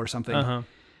video or something. Uh-huh.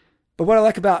 But what I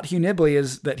like about Hugh Nibley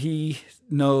is that he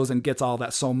knows and gets all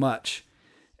that so much.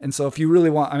 And so if you really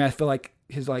want, I feel like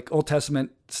his Old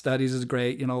Testament studies is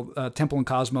great, Temple and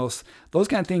Cosmos, those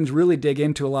kind of things really dig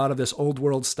into a lot of this old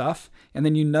world stuff. And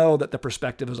then you know that the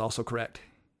perspective is also correct.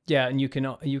 Yeah, and you can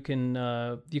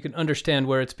understand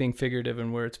where it's being figurative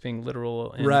and where it's being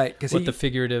literal, and right, what the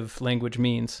figurative language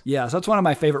means. Yeah, so that's one of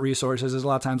my favorite resources. Is a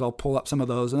lot of times I'll pull up some of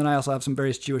those, and then I also have some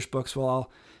various Jewish books. Well,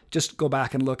 I'll just go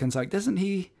back and look and say, doesn't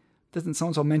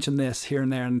so-and-so mention this here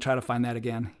and there, and try to find that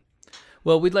again.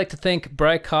 Well, we'd like to thank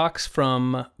Bry Cox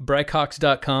from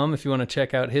brycox.com if you want to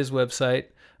check out his website.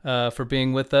 For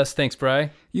being with us. Thanks, Bry.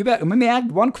 You bet. Let me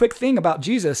add one quick thing about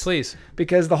Jesus. Please.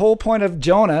 Because the whole point of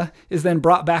Jonah is then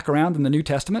brought back around in the New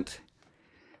Testament.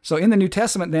 So in the New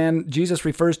Testament, then, Jesus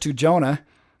refers to Jonah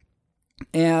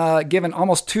given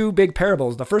almost two big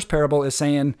parables. The first parable is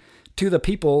saying to the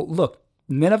people, look,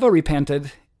 Nineveh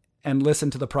repented and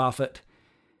listened to the prophet.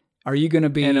 Are you going to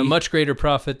be... And a much greater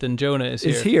prophet than Jonah is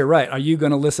here. Is here, right. Are you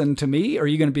going to listen to me, or are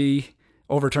you going to be...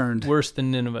 overturned? Worse than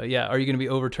Nineveh. Yeah. Are you going to be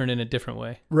overturned in a different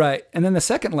way? Right. And then the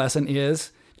second lesson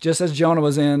is, just as Jonah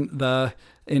was in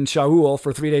Shaul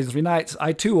for 3 days and 3 nights,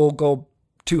 I too will go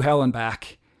to hell and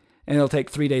back, and it'll take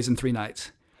 3 days and 3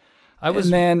 nights. I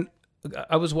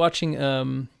was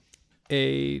watching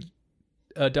a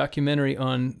documentary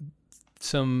on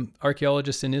some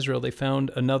archaeologists in Israel. They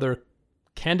found another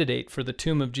candidate for the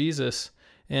tomb of Jesus,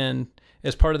 and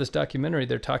as part of this documentary,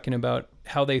 they're talking about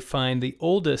how they find the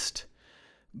oldest.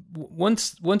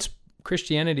 Once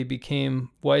Christianity became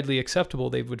widely acceptable,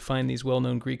 they would find these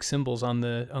well-known Greek symbols on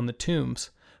the tombs.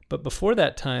 But before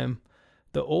that time,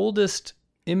 the oldest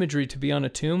imagery to be on a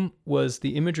tomb was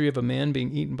the imagery of a man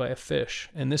being eaten by a fish.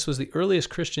 And this was the earliest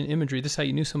Christian imagery. This is how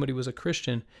you knew somebody was a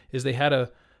Christian, is they had a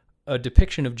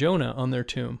depiction of Jonah on their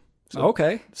tomb. So,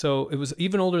 okay. So it was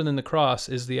even older than the cross,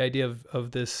 is the idea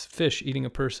of this fish eating a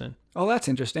person. Oh, that's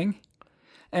interesting.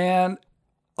 And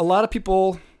a lot of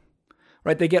people...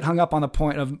 right, they get hung up on the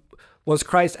point of, was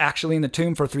Christ actually in the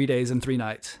tomb for 3 days and 3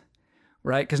 nights?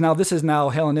 Right? Because now this is now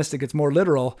Hellenistic, it's more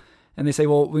literal. And they say,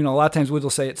 well, a lot of times we'll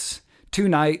say it's 2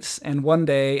 nights and 1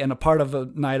 day, and a part of a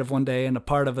night of 1 day, and a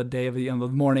part of a day of the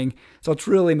morning. So it's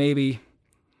really maybe,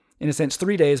 in a sense,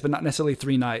 3 days, but not necessarily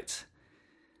 3 nights.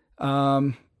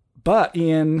 But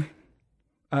in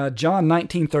John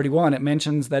 19:31, it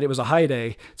mentions that it was a high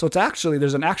day. So it's actually,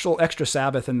 there's an actual extra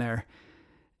Sabbath in there.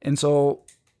 And so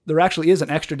there actually is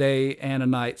an extra day and a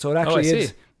night. So it actually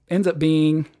ends up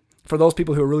being, for those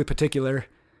people who are really particular,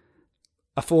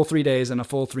 a full 3 days and a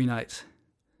full 3 nights.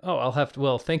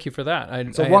 Oh, thank you for that.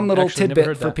 One little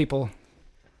tidbit for people.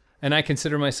 And I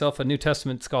consider myself a New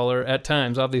Testament scholar at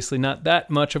times. Obviously not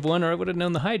that much of one, or I would have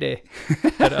known the high day.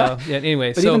 But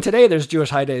anyway. But even today there's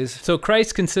Jewish high days. So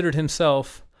Christ considered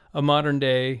himself a modern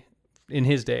day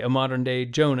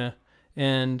Jonah.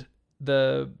 And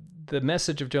the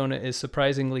message of Jonah is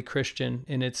surprisingly Christian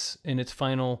in its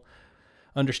final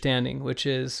understanding, which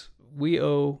is we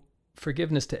owe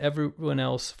forgiveness to everyone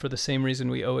else for the same reason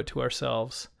we owe it to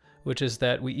ourselves, which is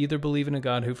that we either believe in a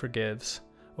God who forgives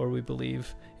or we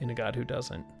believe in a God who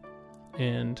doesn't.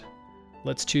 And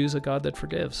let's choose a God that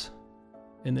forgives.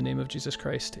 In the name of Jesus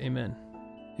Christ, amen.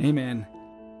 Amen.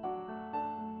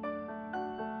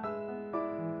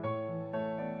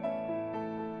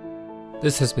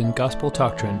 This has been Gospel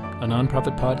Doctrine, a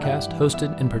nonprofit podcast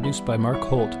hosted and produced by Mark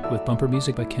Holt with bumper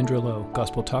music by Kendra Lowe.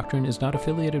 Gospel Doctrine is not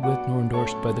affiliated with nor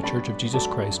endorsed by The Church of Jesus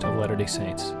Christ of Latter-day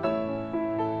Saints.